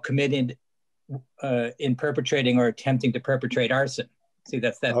while committed in perpetrating or attempting to perpetrate arson. See,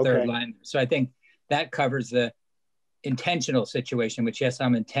 that's that third line. So I think that covers the intentional situation, which, yes,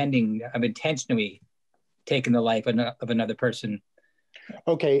 I'm intentionally taken the life of another person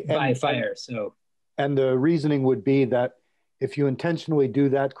Okay. by fire. So, and the reasoning would be that if you intentionally do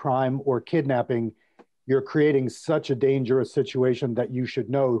that crime or kidnapping, you're creating such a dangerous situation that you should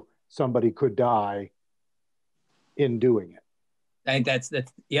know somebody could die in doing it. I think that's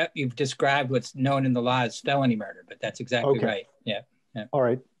yep. You've described what's known in the law as felony murder, but that's exactly right. Yeah. All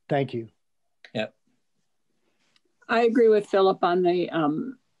right. Thank you. Yep. I agree with Philip on the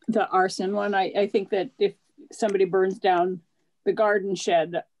arson one. I think that if somebody burns down the garden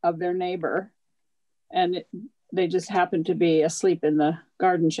shed of their neighbor and they just happen to be asleep in the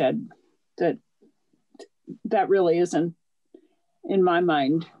garden shed, that really isn't, in my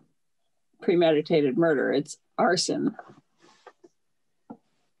mind, premeditated murder. It's arson.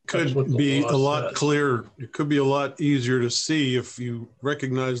 Could be a lot clearer. It could be a lot easier to see if you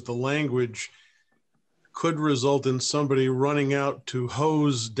recognize the language. Could result in somebody running out to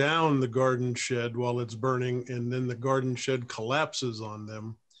hose down the garden shed while it's burning, and then the garden shed collapses on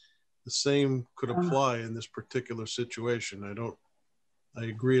them. The same could apply in this particular situation. I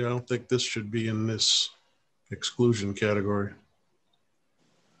agree. I don't think this should be in this exclusion category.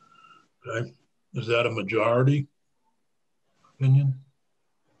 Okay. Is that a majority opinion?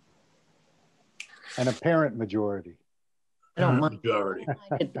 An apparent majority. I don't mind majority.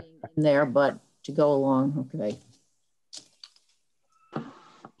 it being in there, but to go along, okay.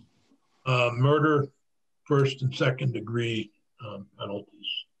 Murder, first and second degree penalties.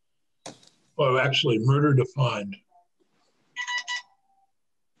 Well, actually, murder defined.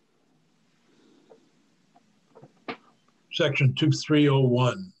 Section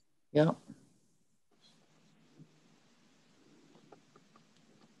 2301. Yeah.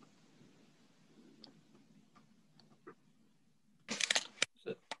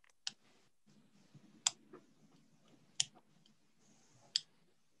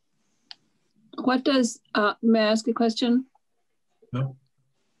 What does, may I ask a question? No.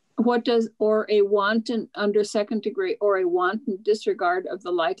 What does, or a wanton under second degree, or a wanton disregard of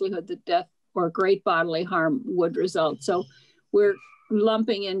the likelihood that death or great bodily harm would result? So we're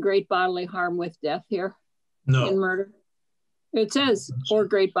lumping in great bodily harm with death here? No. In murder? It says, or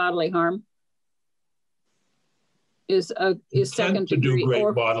great bodily harm is second degree. To do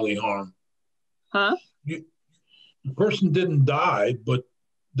great bodily harm. Huh? The person didn't die, but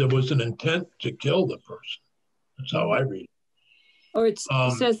there was an intent to kill the person. That's how I read it. Or it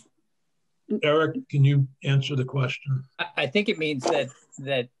says. Eric, can you answer the question? I think it means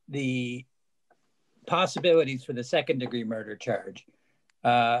that the possibilities for the second degree murder charge,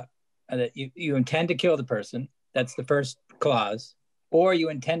 that you intend to kill the person, that's the first clause, or you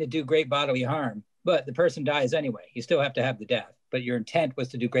intend to do great bodily harm, but the person dies anyway. You still have to have the death, but your intent was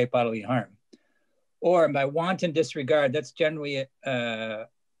to do great bodily harm. Or by wanton disregard, that's generally another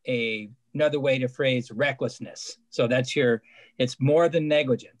way to phrase recklessness. So that's it's more than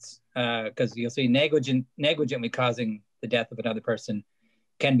negligence, because you'll see negligently causing the death of another person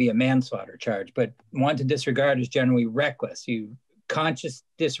can be a manslaughter charge, but wanton disregard is generally reckless. You conscious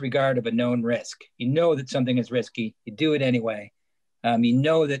disregard of a known risk. You know that something is risky, you do it anyway. You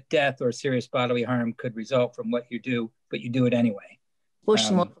know that death or serious bodily harm could result from what you do, but you do it anyway. Push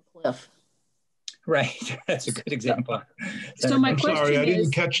them off a cliff. Right, that's a good example. So my question sorry, I is,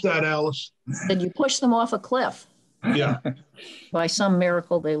 didn't catch that, Alice. Then you push them off a cliff. Yeah. By some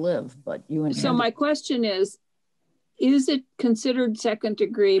miracle they live, but you intend. So my question is it considered second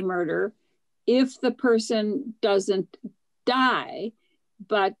degree murder if the person doesn't die,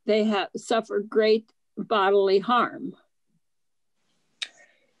 but they have suffered great bodily harm?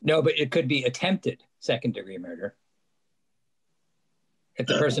 No, but it could be attempted second degree murder. If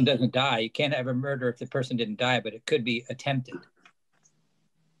the person doesn't die, you can't have a murder if the person didn't die, but it could be attempted.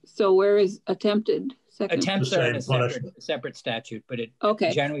 So where is attempted second? Attempts are in a separate statute, but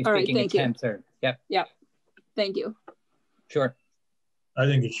generally speaking, attempts are, yep. Yep, thank you. Sure. I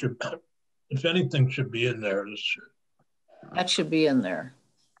think it should, if anything should be in there, that should be in there.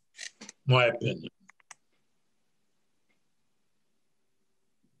 My opinion.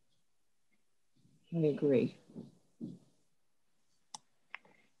 I agree.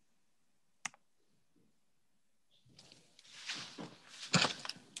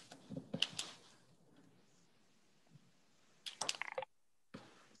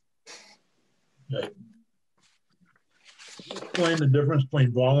 Okay. Explain the difference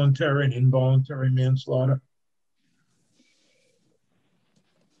between voluntary and involuntary manslaughter.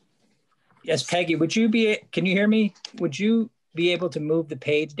 Yes, Peggy, can you hear me? Would you be able to move the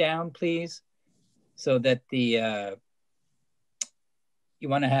page down, please? So that you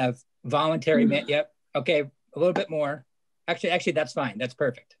want to have voluntary, yep. Okay, a little bit more. Actually, that's fine. That's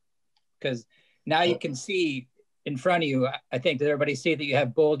perfect. Because now you can see in front of you, I think, does everybody see that you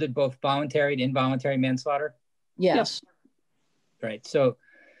have bolded both voluntary and involuntary manslaughter? Yes. Yep. Right. So,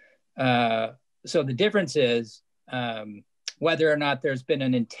 so the difference is whether or not there's been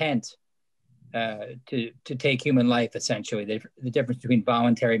an intent to take human life, essentially, the difference between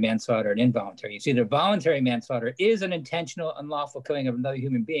voluntary manslaughter and involuntary. You see, the voluntary manslaughter is an intentional, unlawful killing of another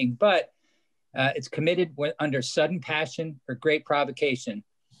human being, but it's committed under sudden passion or great provocation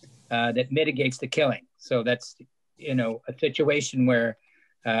that mitigates the killing. So that's, you know, a situation where,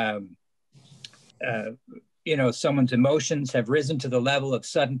 you know, someone's emotions have risen to the level of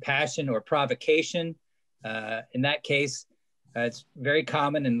sudden passion or provocation. In that case, it's very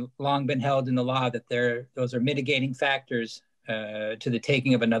common and long been held in the law that those are mitigating factors to the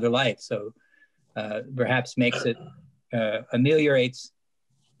taking of another life. So perhaps makes it, ameliorates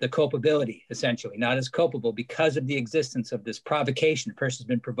the culpability, essentially, not as culpable because of the existence of this provocation. A person's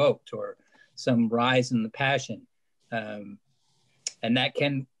been provoked or some rise in the passion. And that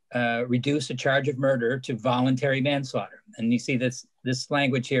can reduce a charge of murder to voluntary manslaughter. And you see this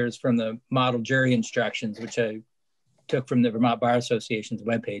language here is from the model jury instructions, which I took from the Vermont Bar Association's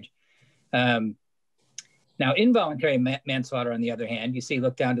webpage. Now, involuntary manslaughter, on the other hand, you see,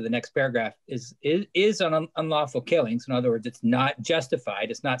 look down to the next paragraph, is an unlawful killings. In other words, it's not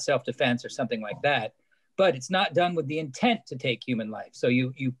justified. It's not self-defense or something like that, but it's not done with the intent to take human life. So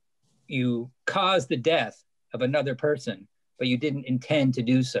you cause the death of another person, but you didn't intend to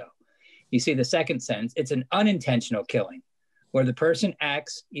do so. You see the second sentence, it's an unintentional killing where the person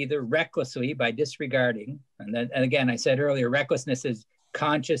acts either recklessly by disregarding, and again, I said earlier, recklessness is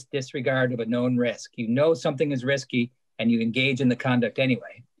conscious disregard of a known risk. You know something is risky and you engage in the conduct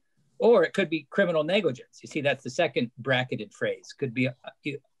anyway. Or it could be criminal negligence. You see, that's the second bracketed phrase. Could be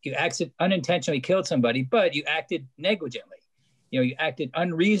you unintentionally killed somebody, but you acted negligently. You know, you acted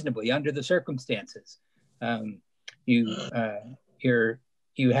unreasonably under the circumstances. You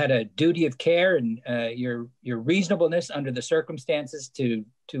had a duty of care and your reasonableness under the circumstances to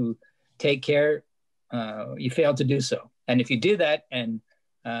take care. You failed to do so. And if you do that and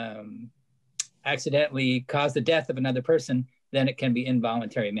accidentally cause the death of another person, then it can be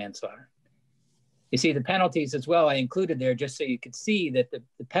involuntary manslaughter. You see the penalties as well, I included there just so you could see that the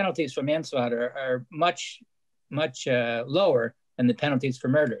penalties for manslaughter are much lower than the penalties for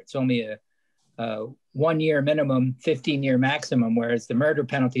murder. It's only a 1 year minimum, 15-year maximum, whereas the murder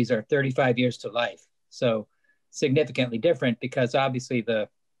penalties are 35 years to life. So significantly different because obviously the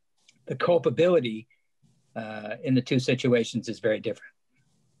culpability in the two situations is very different.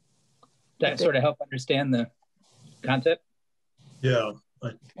 That sort of help understand the concept? Yeah.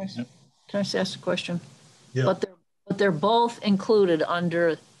 Can I just ask a question? Yeah. But they're both included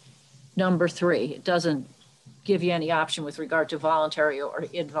under number 3. It doesn't give you any option with regard to voluntary or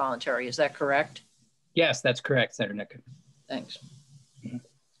involuntary. Is that correct? Yes, that's correct, Senator Nick. Thanks.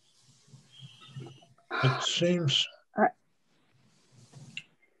 It seems,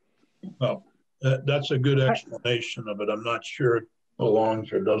 well, that's a good explanation of it. I'm not sure it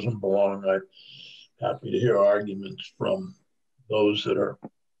belongs or doesn't belong. I'm happy to hear arguments from those that are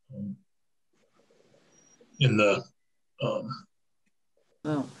in the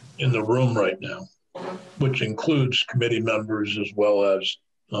room right now, which includes committee members as well as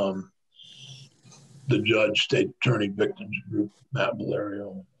the judge, state attorney, victims group, Matt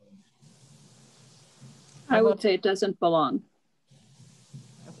Valerio. I would say it doesn't belong.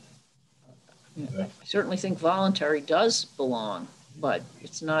 I certainly think voluntary does belong, but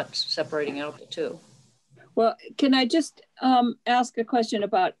it's not separating out the two. Well, can I just ask a question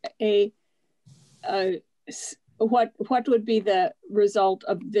about what would be the result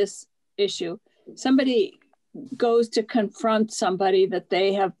of this issue? Somebody goes to confront somebody that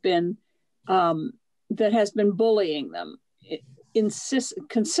they have been that has been bullying them,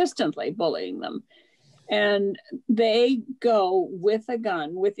 consistently bullying them. And they go with a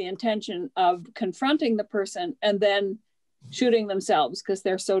gun with the intention of confronting the person and then shooting themselves because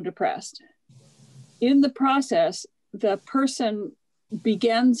they're so depressed. In the process, the person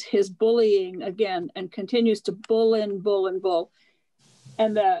begins his bullying again and continues to bull. And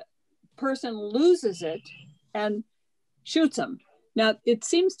the person loses it and shoots him. Now, it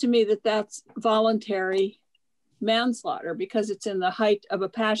seems to me that that's voluntary manslaughter because it's in the height of a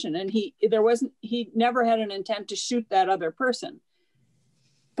passion, and he never had an intent to shoot that other person,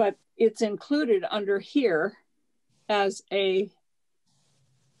 but it's included under here as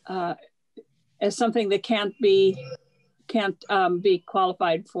as something that can't be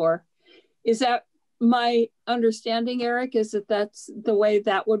qualified for. Is that my understanding, Eric? Is that that's the way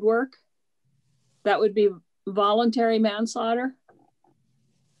that would work? That would be voluntary manslaughter?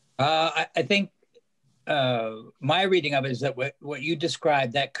 I think my reading of it is that what you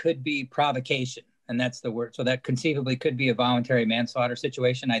described, that could be provocation, and that's the word. So that conceivably could be a voluntary manslaughter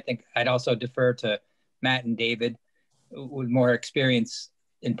situation. I think I'd also defer to Matt and David with more experience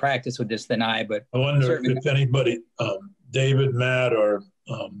in practice with this than I. But I wonder if anybody, David, Matt, or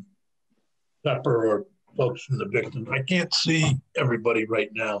Pepper, or folks from the victim. I can't see everybody right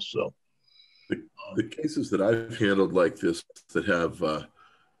now, so. The cases that I've handled like this that have the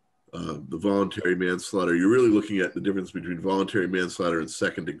voluntary manslaughter, you're really looking at the difference between voluntary manslaughter and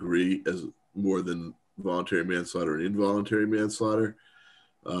second degree as more than voluntary manslaughter and involuntary manslaughter.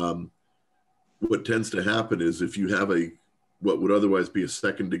 What tends to happen is if you have what would otherwise be a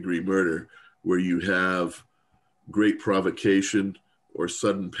second degree murder, where you have great provocation or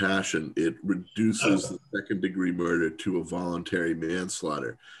sudden passion, it reduces the second degree murder to a voluntary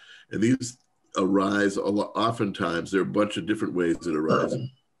manslaughter. And these arise oftentimes, there are a bunch of different ways it arises.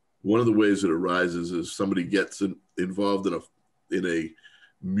 One of the ways it arises is somebody gets involved in a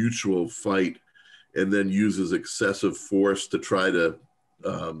mutual fight and then uses excessive force to try to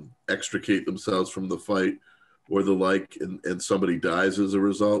extricate themselves from the fight or the like, and somebody dies as a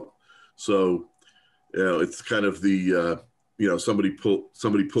result. So, it's kind of the, somebody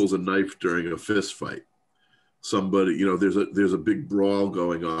pulls a knife during a fist fight. Somebody, there's a big brawl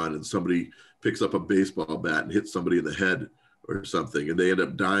going on and somebody picks up a baseball bat and hits somebody in the head or something, and they end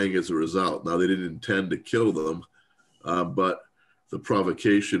up dying as a result. Now, they didn't intend to kill them, but the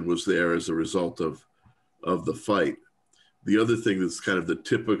provocation was there as a result of the fight. The other thing that's kind of the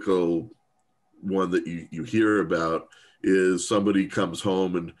typical one that you hear about is somebody comes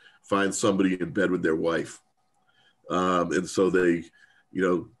home and finds somebody in bed with their wife. And so they,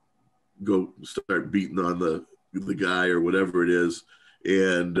 go start beating on the guy or whatever it is.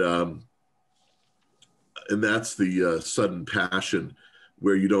 And that's the sudden passion,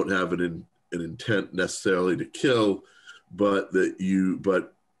 where you don't have an intent necessarily to kill, but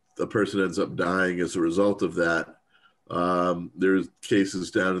the person ends up dying as a result of that. There's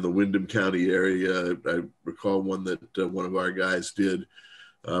cases down in the Windham County area. I recall one that one of our guys did,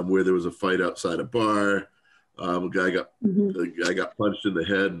 where there was a fight outside a bar. The guy got punched in the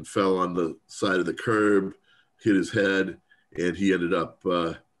head and fell on the side of the curb, hit his head, and he ended up,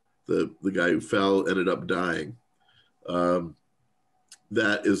 the guy who fell ended up dying.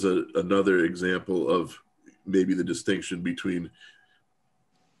 That is another example of maybe the distinction between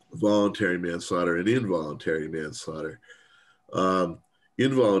voluntary manslaughter and involuntary manslaughter.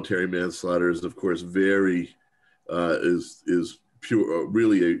 Involuntary manslaughter is, of course, is pure,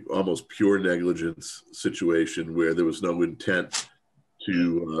 really almost pure negligence situation where there was no intent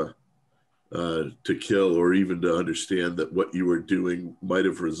to kill, or even to understand that what you were doing might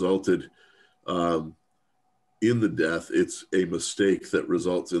have resulted in the death. It's a mistake that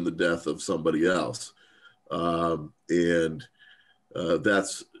results in the death of somebody else. And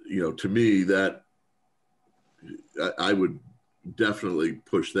that's, to me, that I would definitely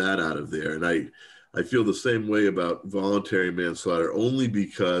push that out of there. And I feel the same way about voluntary manslaughter, only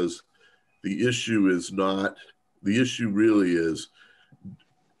because the issue really is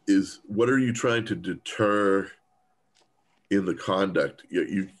what are you trying to deter in the conduct?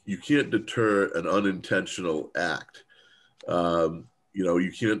 You can't deter an unintentional act.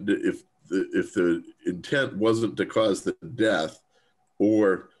 You can't, if the intent wasn't to cause the death,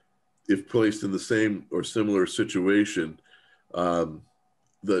 or if placed in the same or similar situation,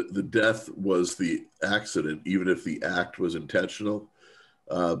 the death was the accident, even if the act was intentional.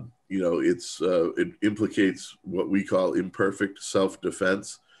 It implicates what we call imperfect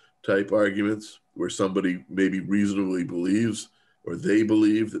self-defense type arguments, where somebody maybe reasonably believes, or they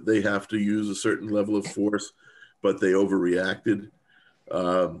believe that they have to use a certain level of force, but they overreacted.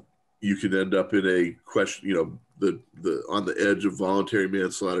 You can end up in a question, on the edge of voluntary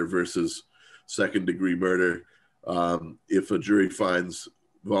manslaughter versus second degree murder. If a jury finds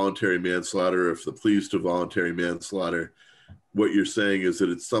voluntary manslaughter, if the pleas to voluntary manslaughter, what you're saying is that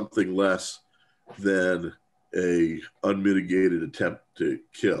it's something less than a unmitigated attempt to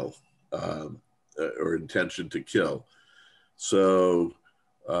kill, or intention to kill. So,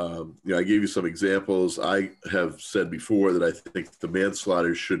 I gave you some examples. I have said before that I think the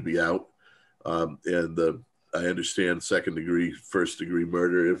manslaughter should be out, and I understand second degree, first degree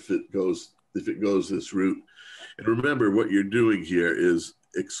murder if it goes this route. And remember, what you're doing here is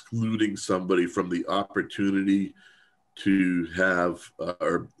excluding somebody from the opportunity to have,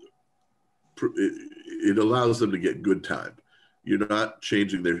 it allows them to get good time. You're not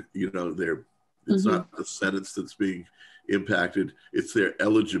changing it's not the sentence that's being impacted. It's their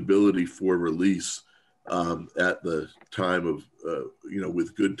eligibility for release at the time of,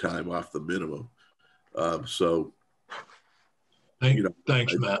 with good time off the minimum. So,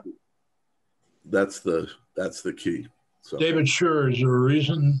 thanks, Matt. That's the key. So, David Sure, is there a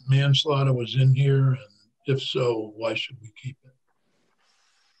reason manslaughter was in here? And if so, why should we keep it?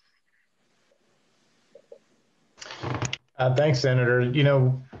 Thanks, Senator.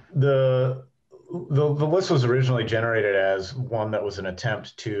 The list was originally generated as one that was an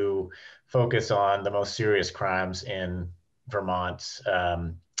attempt to focus on the most serious crimes in Vermont,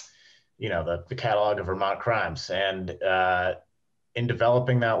 the catalog of Vermont crimes. And in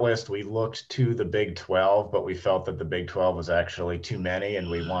developing that list, we looked to the Big 12, but we felt that the Big 12 was actually too many, and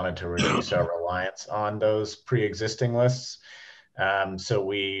we wanted to reduce our reliance on those pre-existing lists. So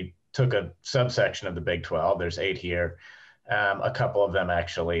we took a subsection of the Big 12. There's 8 here. A couple of them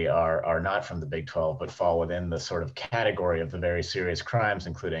actually are not from the Big 12, but fall within the sort of category of the very serious crimes,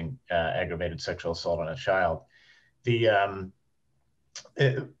 including aggravated sexual assault on a child.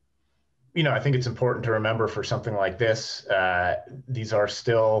 I think it's important to remember for something like this, these are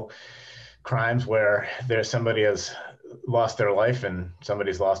still crimes where somebody has lost their life and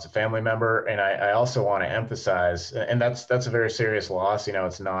somebody's lost a family member. And I also want to emphasize, and that's a very serious loss.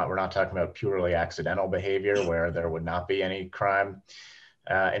 We're not talking about purely accidental behavior where there would not be any crime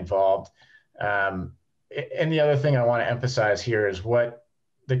involved. And the other thing I want to emphasize here is what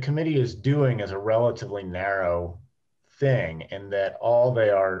the committee is doing is a relatively narrow thing, in that all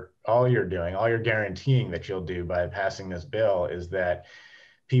you're guaranteeing that you'll do by passing this bill is that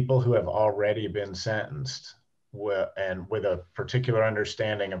people who have already been sentenced and with a particular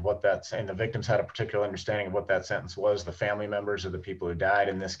understanding of and the victims had a particular understanding of what that sentence was, the family members of the people who died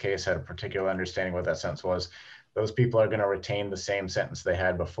in this case had a particular understanding of what that sentence was, those people are going to retain the same sentence they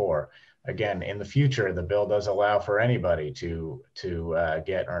had before. Again, in the future, the bill does allow for anybody to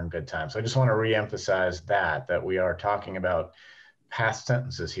get earned good time. So I just want to reemphasize that we are talking about past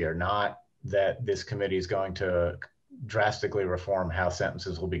sentences here, not that this committee is going to drastically reform how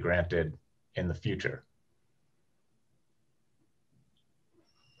sentences will be granted in the future.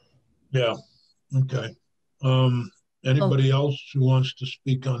 Yeah, okay. Anybody else who wants to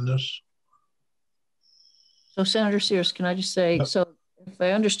speak on this? So Senator Sears, can I just say, so if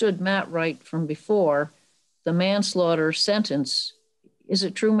I understood Matt right from before, the manslaughter sentence, is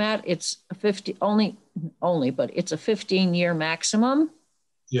it true, Matt? It's a 50 only, but it's a 15-year maximum?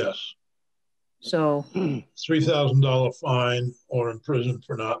 Yes. So $3,000 fine or in prison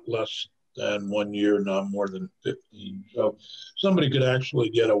for not less than 1 year, not more than 15. So somebody could actually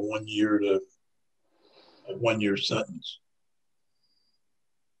get a 1 year sentence.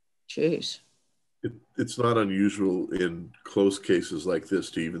 Jeez. It's not unusual in close cases like this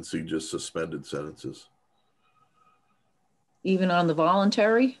to even see just suspended sentences. Even on the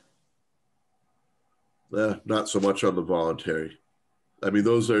voluntary? Not so much on the voluntary. I mean,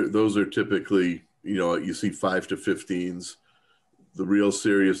 those are typically, you see 5 to 15s. The real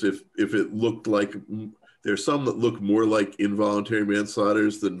serious, if it looked like, there's some that look more like involuntary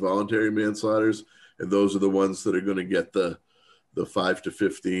manslaughters than voluntary manslaughters, and those are the ones that are going to get the 5 to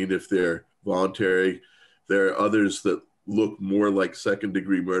 15 if they're voluntary. There are others that look more like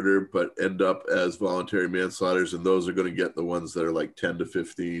second-degree murder but end up as voluntary manslaughters, and those are going to get the ones that are like 10 to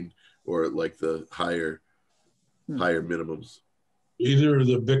 15 or like the higher minimums. Either of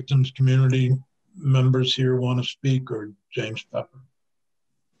the victims' community members here want to speak, or James Pepper?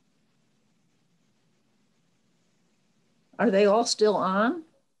 Are they all still on?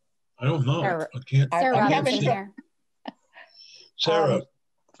 I don't know. I can't. Sarah Robinson here. Sarah.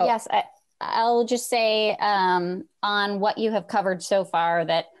 Yes, I'll just say on what you have covered so far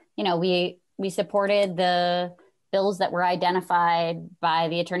that, we supported the bills that were identified by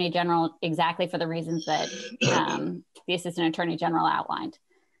the Attorney General exactly for the reasons that the Assistant Attorney General outlined,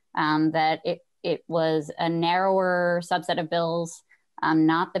 that it was a narrower subset of bills,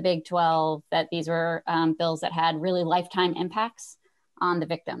 not the Big 12, that these were bills that had really lifetime impacts on the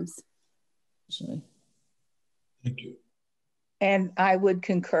victims. Thank you. And I would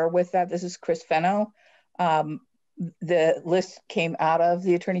concur with that. This is Chris Fenno. The list came out of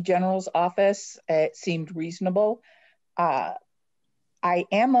the Attorney General's office. It seemed reasonable. I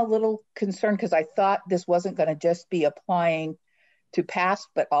am a little concerned because I thought this wasn't going to just be applying to past,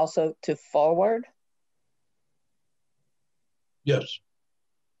 but also to forward. Yes.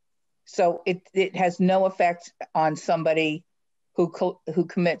 So it has no effect on somebody who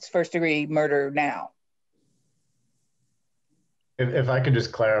commits first-degree murder now. If I could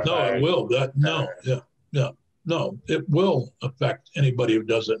just clarify. No, it will. No, it will affect anybody who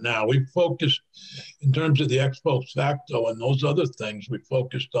does it now. We focused, in terms of the ex post facto and those other things, we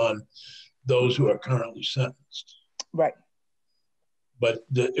focused on those who are currently sentenced. Right. But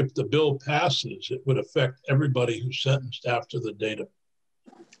if the bill passes, it would affect everybody who's sentenced after the date of,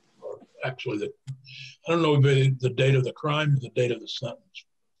 or actually, I don't know if the date of the crime or the date of the sentence.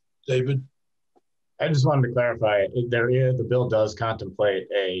 David? I just wanted to clarify, the bill does contemplate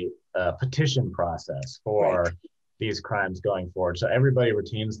a petition process for these crimes going forward. So everybody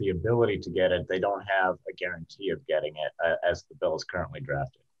retains the ability to get it. They don't have a guarantee of getting it as the bill is currently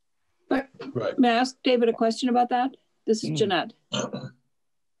drafted. But may I ask David a question about that? This is Jeanette.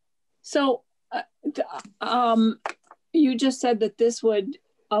 So you just said that this would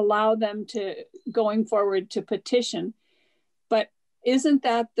allow them to, going forward, to petition, but isn't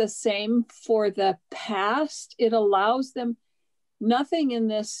that the same for the past? It allows them, nothing in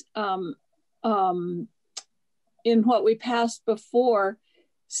this, in what we passed before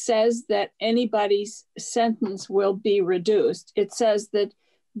says that anybody's sentence will be reduced. It says that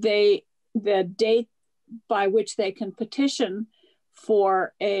the date by which they can petition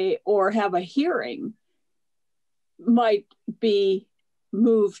for or have a hearing might be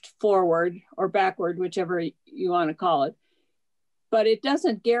moved forward or backward, whichever you want to call it. But it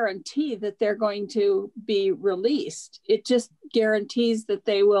doesn't guarantee that they're going to be released. It just guarantees that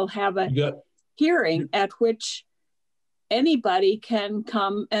they will have a hearing at which anybody can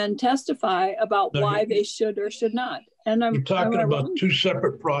come and testify about why they should or should not. And you're talking about two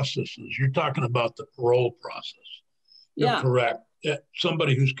separate processes. You're talking about the parole process. You're correct.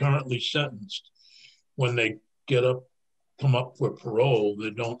 Somebody who's currently sentenced, when they come up for parole, they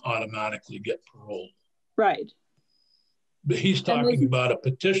don't automatically get parole. Right. But he's talking about a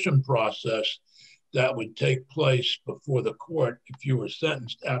petition process that would take place before the court if you were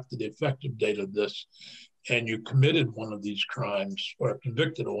sentenced after the effective date of this and you committed one of these crimes or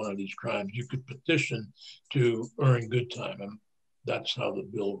convicted of one of these crimes, you could petition to earn good time. And that's how the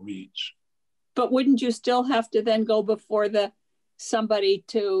bill reads. But wouldn't you still have to then go before somebody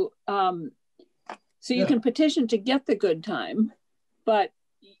to, so you can petition to get the good time, but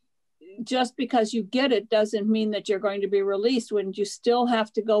just because you get it doesn't mean that you're going to be released. Wouldn't you still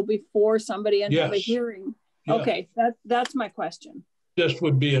have to go before somebody and have a hearing? Yeah. Okay, that's my question. This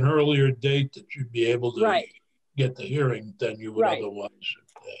would be an earlier date that you'd be able to get the hearing than you would otherwise.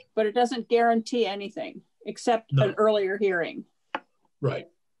 But it doesn't guarantee anything except an earlier hearing. Right.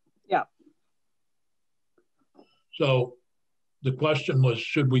 Yeah. So the question was,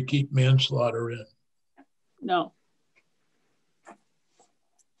 should we keep manslaughter in? No.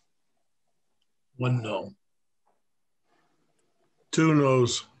 1 no. 2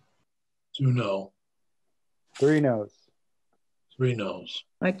 no's. 2 no. 3 no's. 3 no's.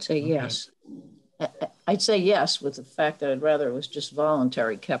 I'd say yes. I'd say yes, with the fact that I'd rather it was just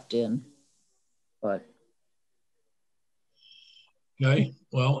voluntary kept in, but. Okay,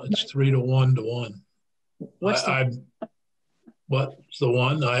 well, it's 3 to 1 to 1. What's the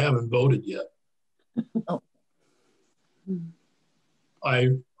one? I haven't voted yet. Oh.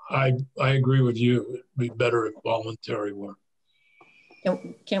 I agree with you. It'd be better if voluntary were.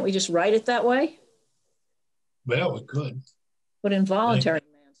 Can't we just write it that way? Well, we could. But involuntary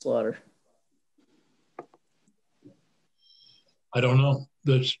manslaughter. I don't know.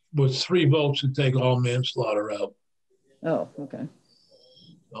 There's with 3 votes to take all manslaughter out. Oh, okay.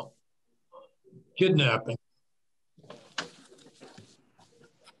 So, kidnapping.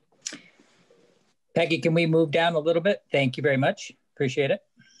 Peggy, can we move down a little bit? Thank you very much. Appreciate it.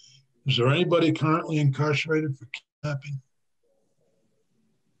 Is there anybody currently incarcerated for kidnapping?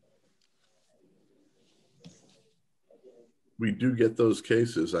 We do get those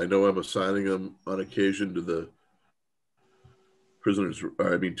cases. I know I'm assigning them on occasion to the prisoners,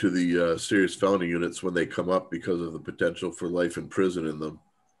 to the serious felony units when they come up because of the potential for life in prison in them.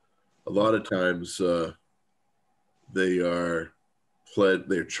 A lot of times they're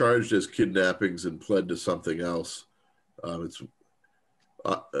charged as kidnappings and pled to something else. You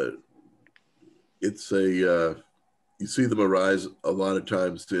see them arise a lot of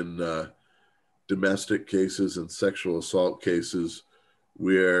times in domestic cases and sexual assault cases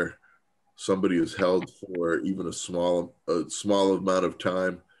where somebody is held for even a small amount of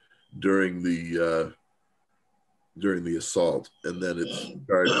time during the assault, and then it's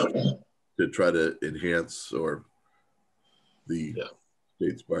charged to try to enhance or the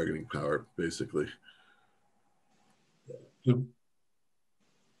state's bargaining power, basically.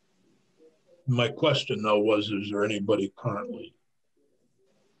 My question, though, was, is there anybody currently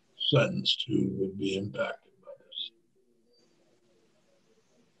sentenced who would be impacted by this?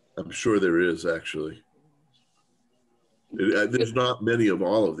 I'm sure there is, actually. There's not many of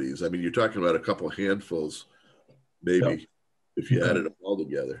all of these. I mean, you're talking about a couple handfuls, maybe, if you added them all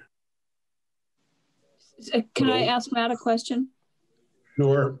together. Can I ask Matt a question?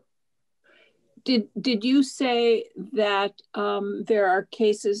 Sure. Did you say that there are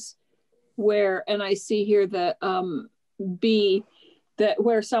cases where, and I see here that B, that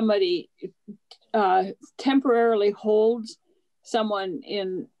where somebody temporarily holds someone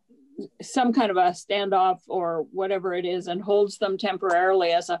in some kind of a standoff or whatever it is and holds them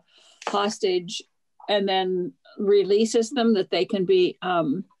temporarily as a hostage and then releases them, that they can be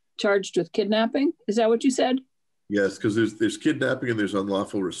charged with kidnapping? Is that what you said? Yes, because there's kidnapping and there's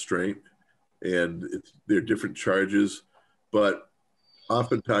unlawful restraint, and there are different charges. But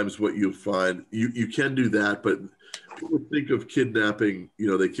oftentimes what you'll find, you can do that, but people think of kidnapping,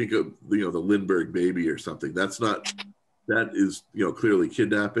 they think of, the Lindbergh baby or something. That is, clearly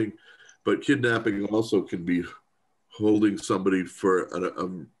kidnapping. But kidnapping also can be holding somebody for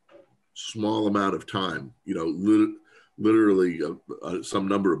a small amount of time, literally some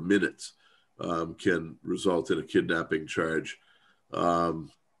number of minutes can result in a kidnapping charge.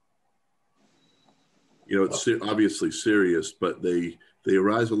 It's obviously serious, but they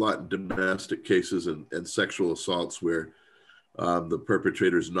arise a lot in domestic cases and sexual assaults where the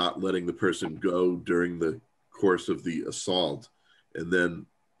perpetrator is not letting the person go during the course of the assault, and then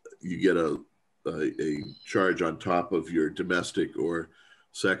you get a charge on top of your domestic or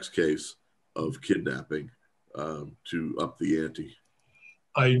sex case of kidnapping to up the ante.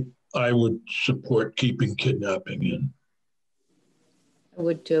 I would support keeping kidnapping in. I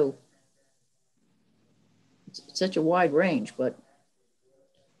would too. It's such a wide range, but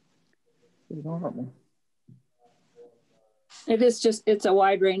it's horrible. It's a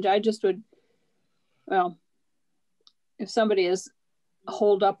wide range. I just would, well, if somebody is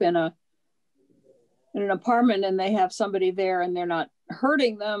holed up in an apartment and they have somebody there and they're not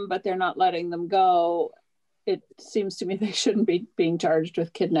hurting them, but they're not letting them go, it seems to me they shouldn't be being charged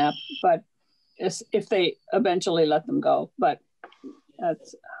with kidnap, but if they eventually let them go. But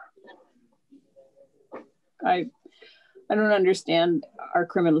that's, I don't understand our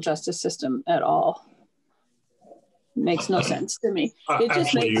criminal justice system at all. It makes no sense to me. It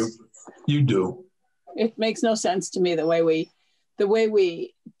just Actually, you do. It makes no sense to me the way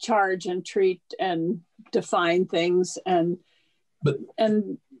we charge and treat and define things and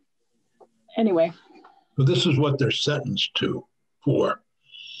anyway. But this is what they're sentenced to for.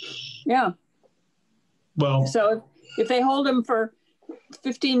 Yeah. Well, so if they hold them for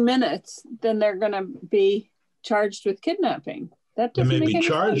 15 minutes, then they're going to be charged with kidnapping. That doesn't make any sense. They may be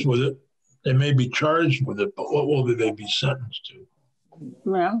charged with it. They may be charged with it, but what will they be sentenced to?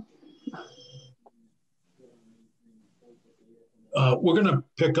 Well, we're going to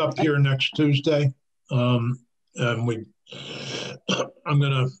pick up here next Tuesday, and I'm going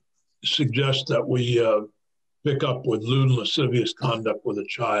to suggest that we pick up with lewd and lascivious conduct with a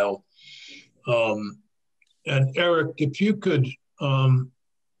child. And Eric, if you could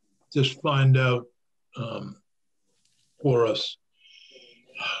just find out for us,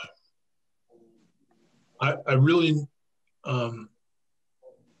 I really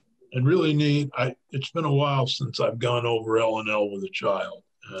need, it's been a while since I've gone over L&L with a child.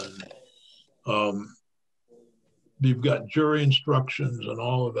 And you've got jury instructions and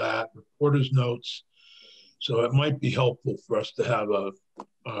all of that, reporter's notes. So it might be helpful for us to have a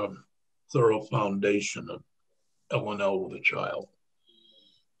thorough foundation of L&L with a child.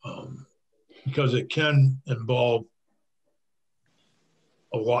 Because it can involve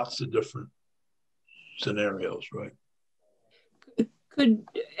lots of different scenarios, right? Could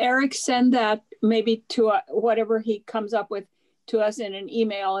Eric send that maybe to whatever he comes up with to us in an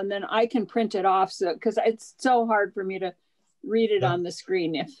email, and then I can print it off, so because it's so hard for me to read it on the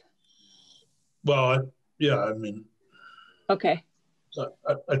screen. Well, yeah, I mean. Okay.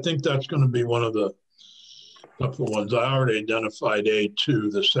 I think that's going to be one of the couple ones. I already identified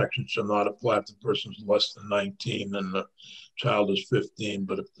A2, the section shall not apply if the person's less than 19 and the child is 15,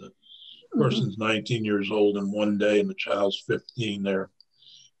 but if the person's 19 years old in one day and the child's 15, they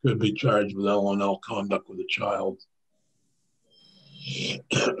could be charged with L&L conduct with a child.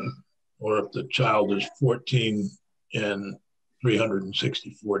 Or if the child is 14 in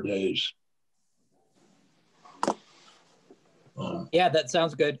 364 days. Yeah, that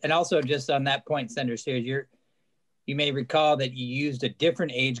sounds good. And also just on that point, Senator Sears, you may recall that you used a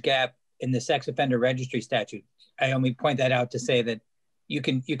different age gap in the sex offender registry statute. I only point that out to say that you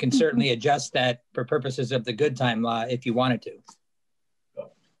can certainly adjust that for purposes of the good time law if you wanted to.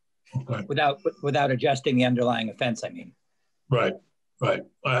 Okay. Without adjusting the underlying offense, I mean. Right.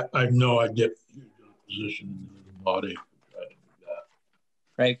 I know I get position in the body. Try to do that.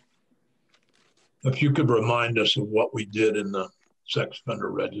 Right. If you could remind us of what we did in the sex offender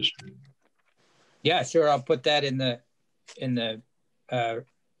registry. Yeah, sure. I'll put that in the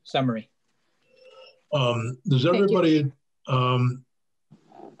summary. Does everybody, and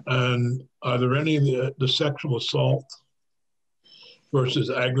are there any of the sexual assault versus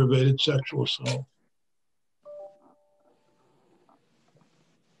aggravated sexual assault?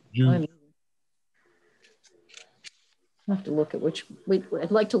 I have to look at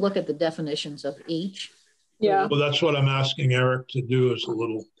I'd like to look at the definitions of each. Yeah. Well, that's what I'm asking Eric to do, is a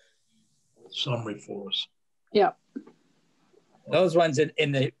little summary for us. Yeah. Those ones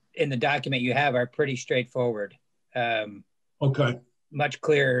in the document you have are pretty straightforward. Okay. Much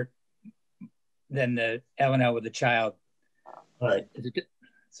clearer than the L&L with the child. All right.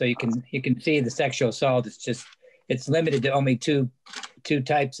 So you can see the sexual assault. It's limited to only two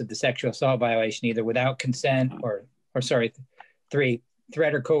types of the sexual assault violation, either without consent or three,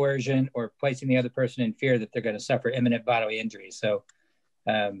 threat or coercion, or placing the other person in fear that they're going to suffer imminent bodily injury. So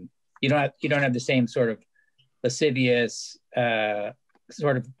you don't have the same sort of lascivious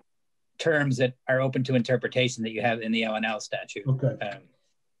sort of terms that are open to interpretation that you have in the L&L statute. Okay.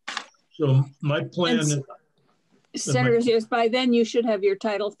 So my plan is, Senators, yes, by then you should have your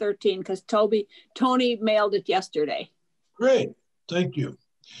Title 13 because Tony mailed it yesterday. Great, thank you.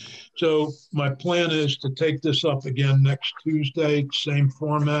 So my plan is to take this up again next Tuesday, same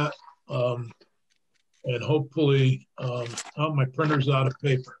format, and hopefully, my printer's out of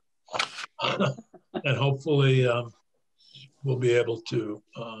paper, and hopefully we'll be able to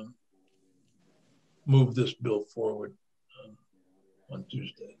move this bill forward on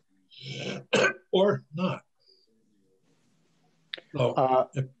Tuesday, or not. So,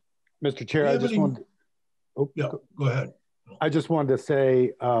 Mr. Chair, I just wanted. Go ahead. I just wanted to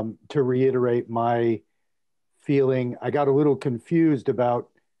say, to reiterate my feeling, I got a little confused about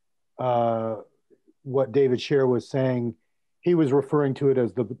what David Scher was saying. He was referring to it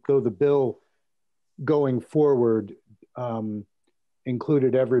as though the bill going forward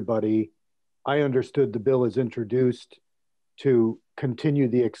included everybody. I understood the bill is introduced to continue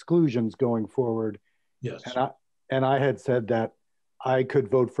the exclusions going forward. Yes. And I had said that I could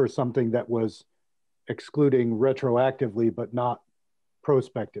vote for something that was excluding retroactively, but not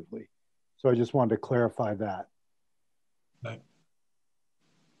prospectively. So I just wanted to clarify that. Right.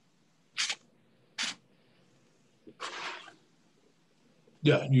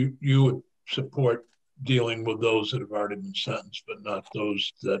 Yeah, you would support dealing with those that have already been sentenced, but not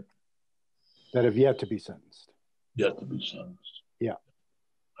those that have yet to be sentenced. Yet to be sentenced. Yeah.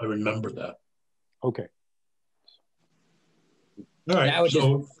 I remember that. Okay. All right.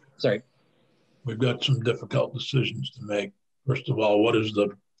 So sorry. We've got some difficult decisions to make. First of all, what does the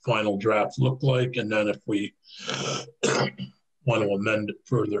final draft look like? And then if we want to amend it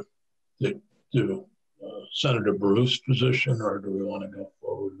further to Senator Baruch's position, or do we want to go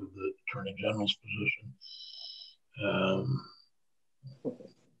forward with the Attorney General's position?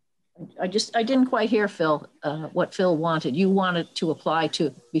 I didn't quite hear Phil, what Phil wanted. You wanted to apply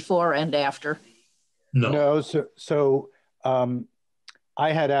to before and after. No, so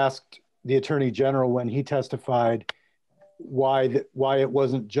I had asked the Attorney General when he testified why it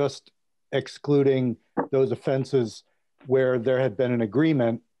wasn't just excluding those offenses where there had been an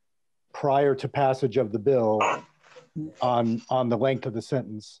agreement prior to passage of the bill on the length of the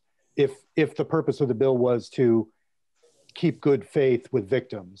sentence, if the purpose of the bill was to keep good faith with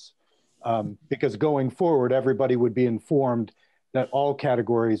victims. Because going forward, everybody would be informed that all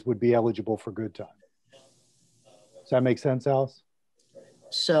categories would be eligible for good time. Does that make sense, Alice?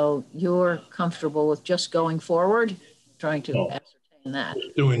 So you're comfortable with just going forward, trying to ascertain that?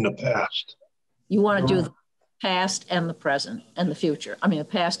 Doing the past. You want to do the past and the present and the future. I mean, the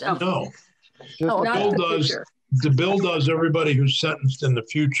past and the future. The bill does everybody who's sentenced in the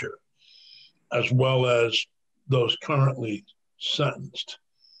future, as well as those currently sentenced.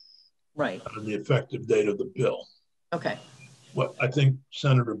 Right. On the effective date of the bill. Okay. What I think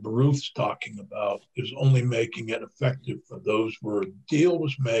Senator Baruch's talking about is only making it effective for those where a deal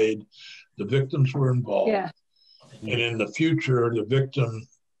was made, the victims were involved. Yeah. And in the future, the victim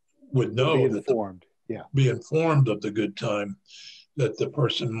would know be informed. Be informed of the good time that the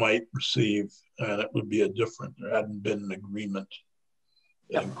person might receive, and it would be there hadn't been an agreement.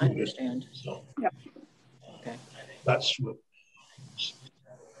 Yep, I understand. So, yep. Okay. That's what.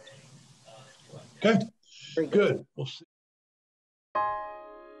 Okay. Very good. We'll see.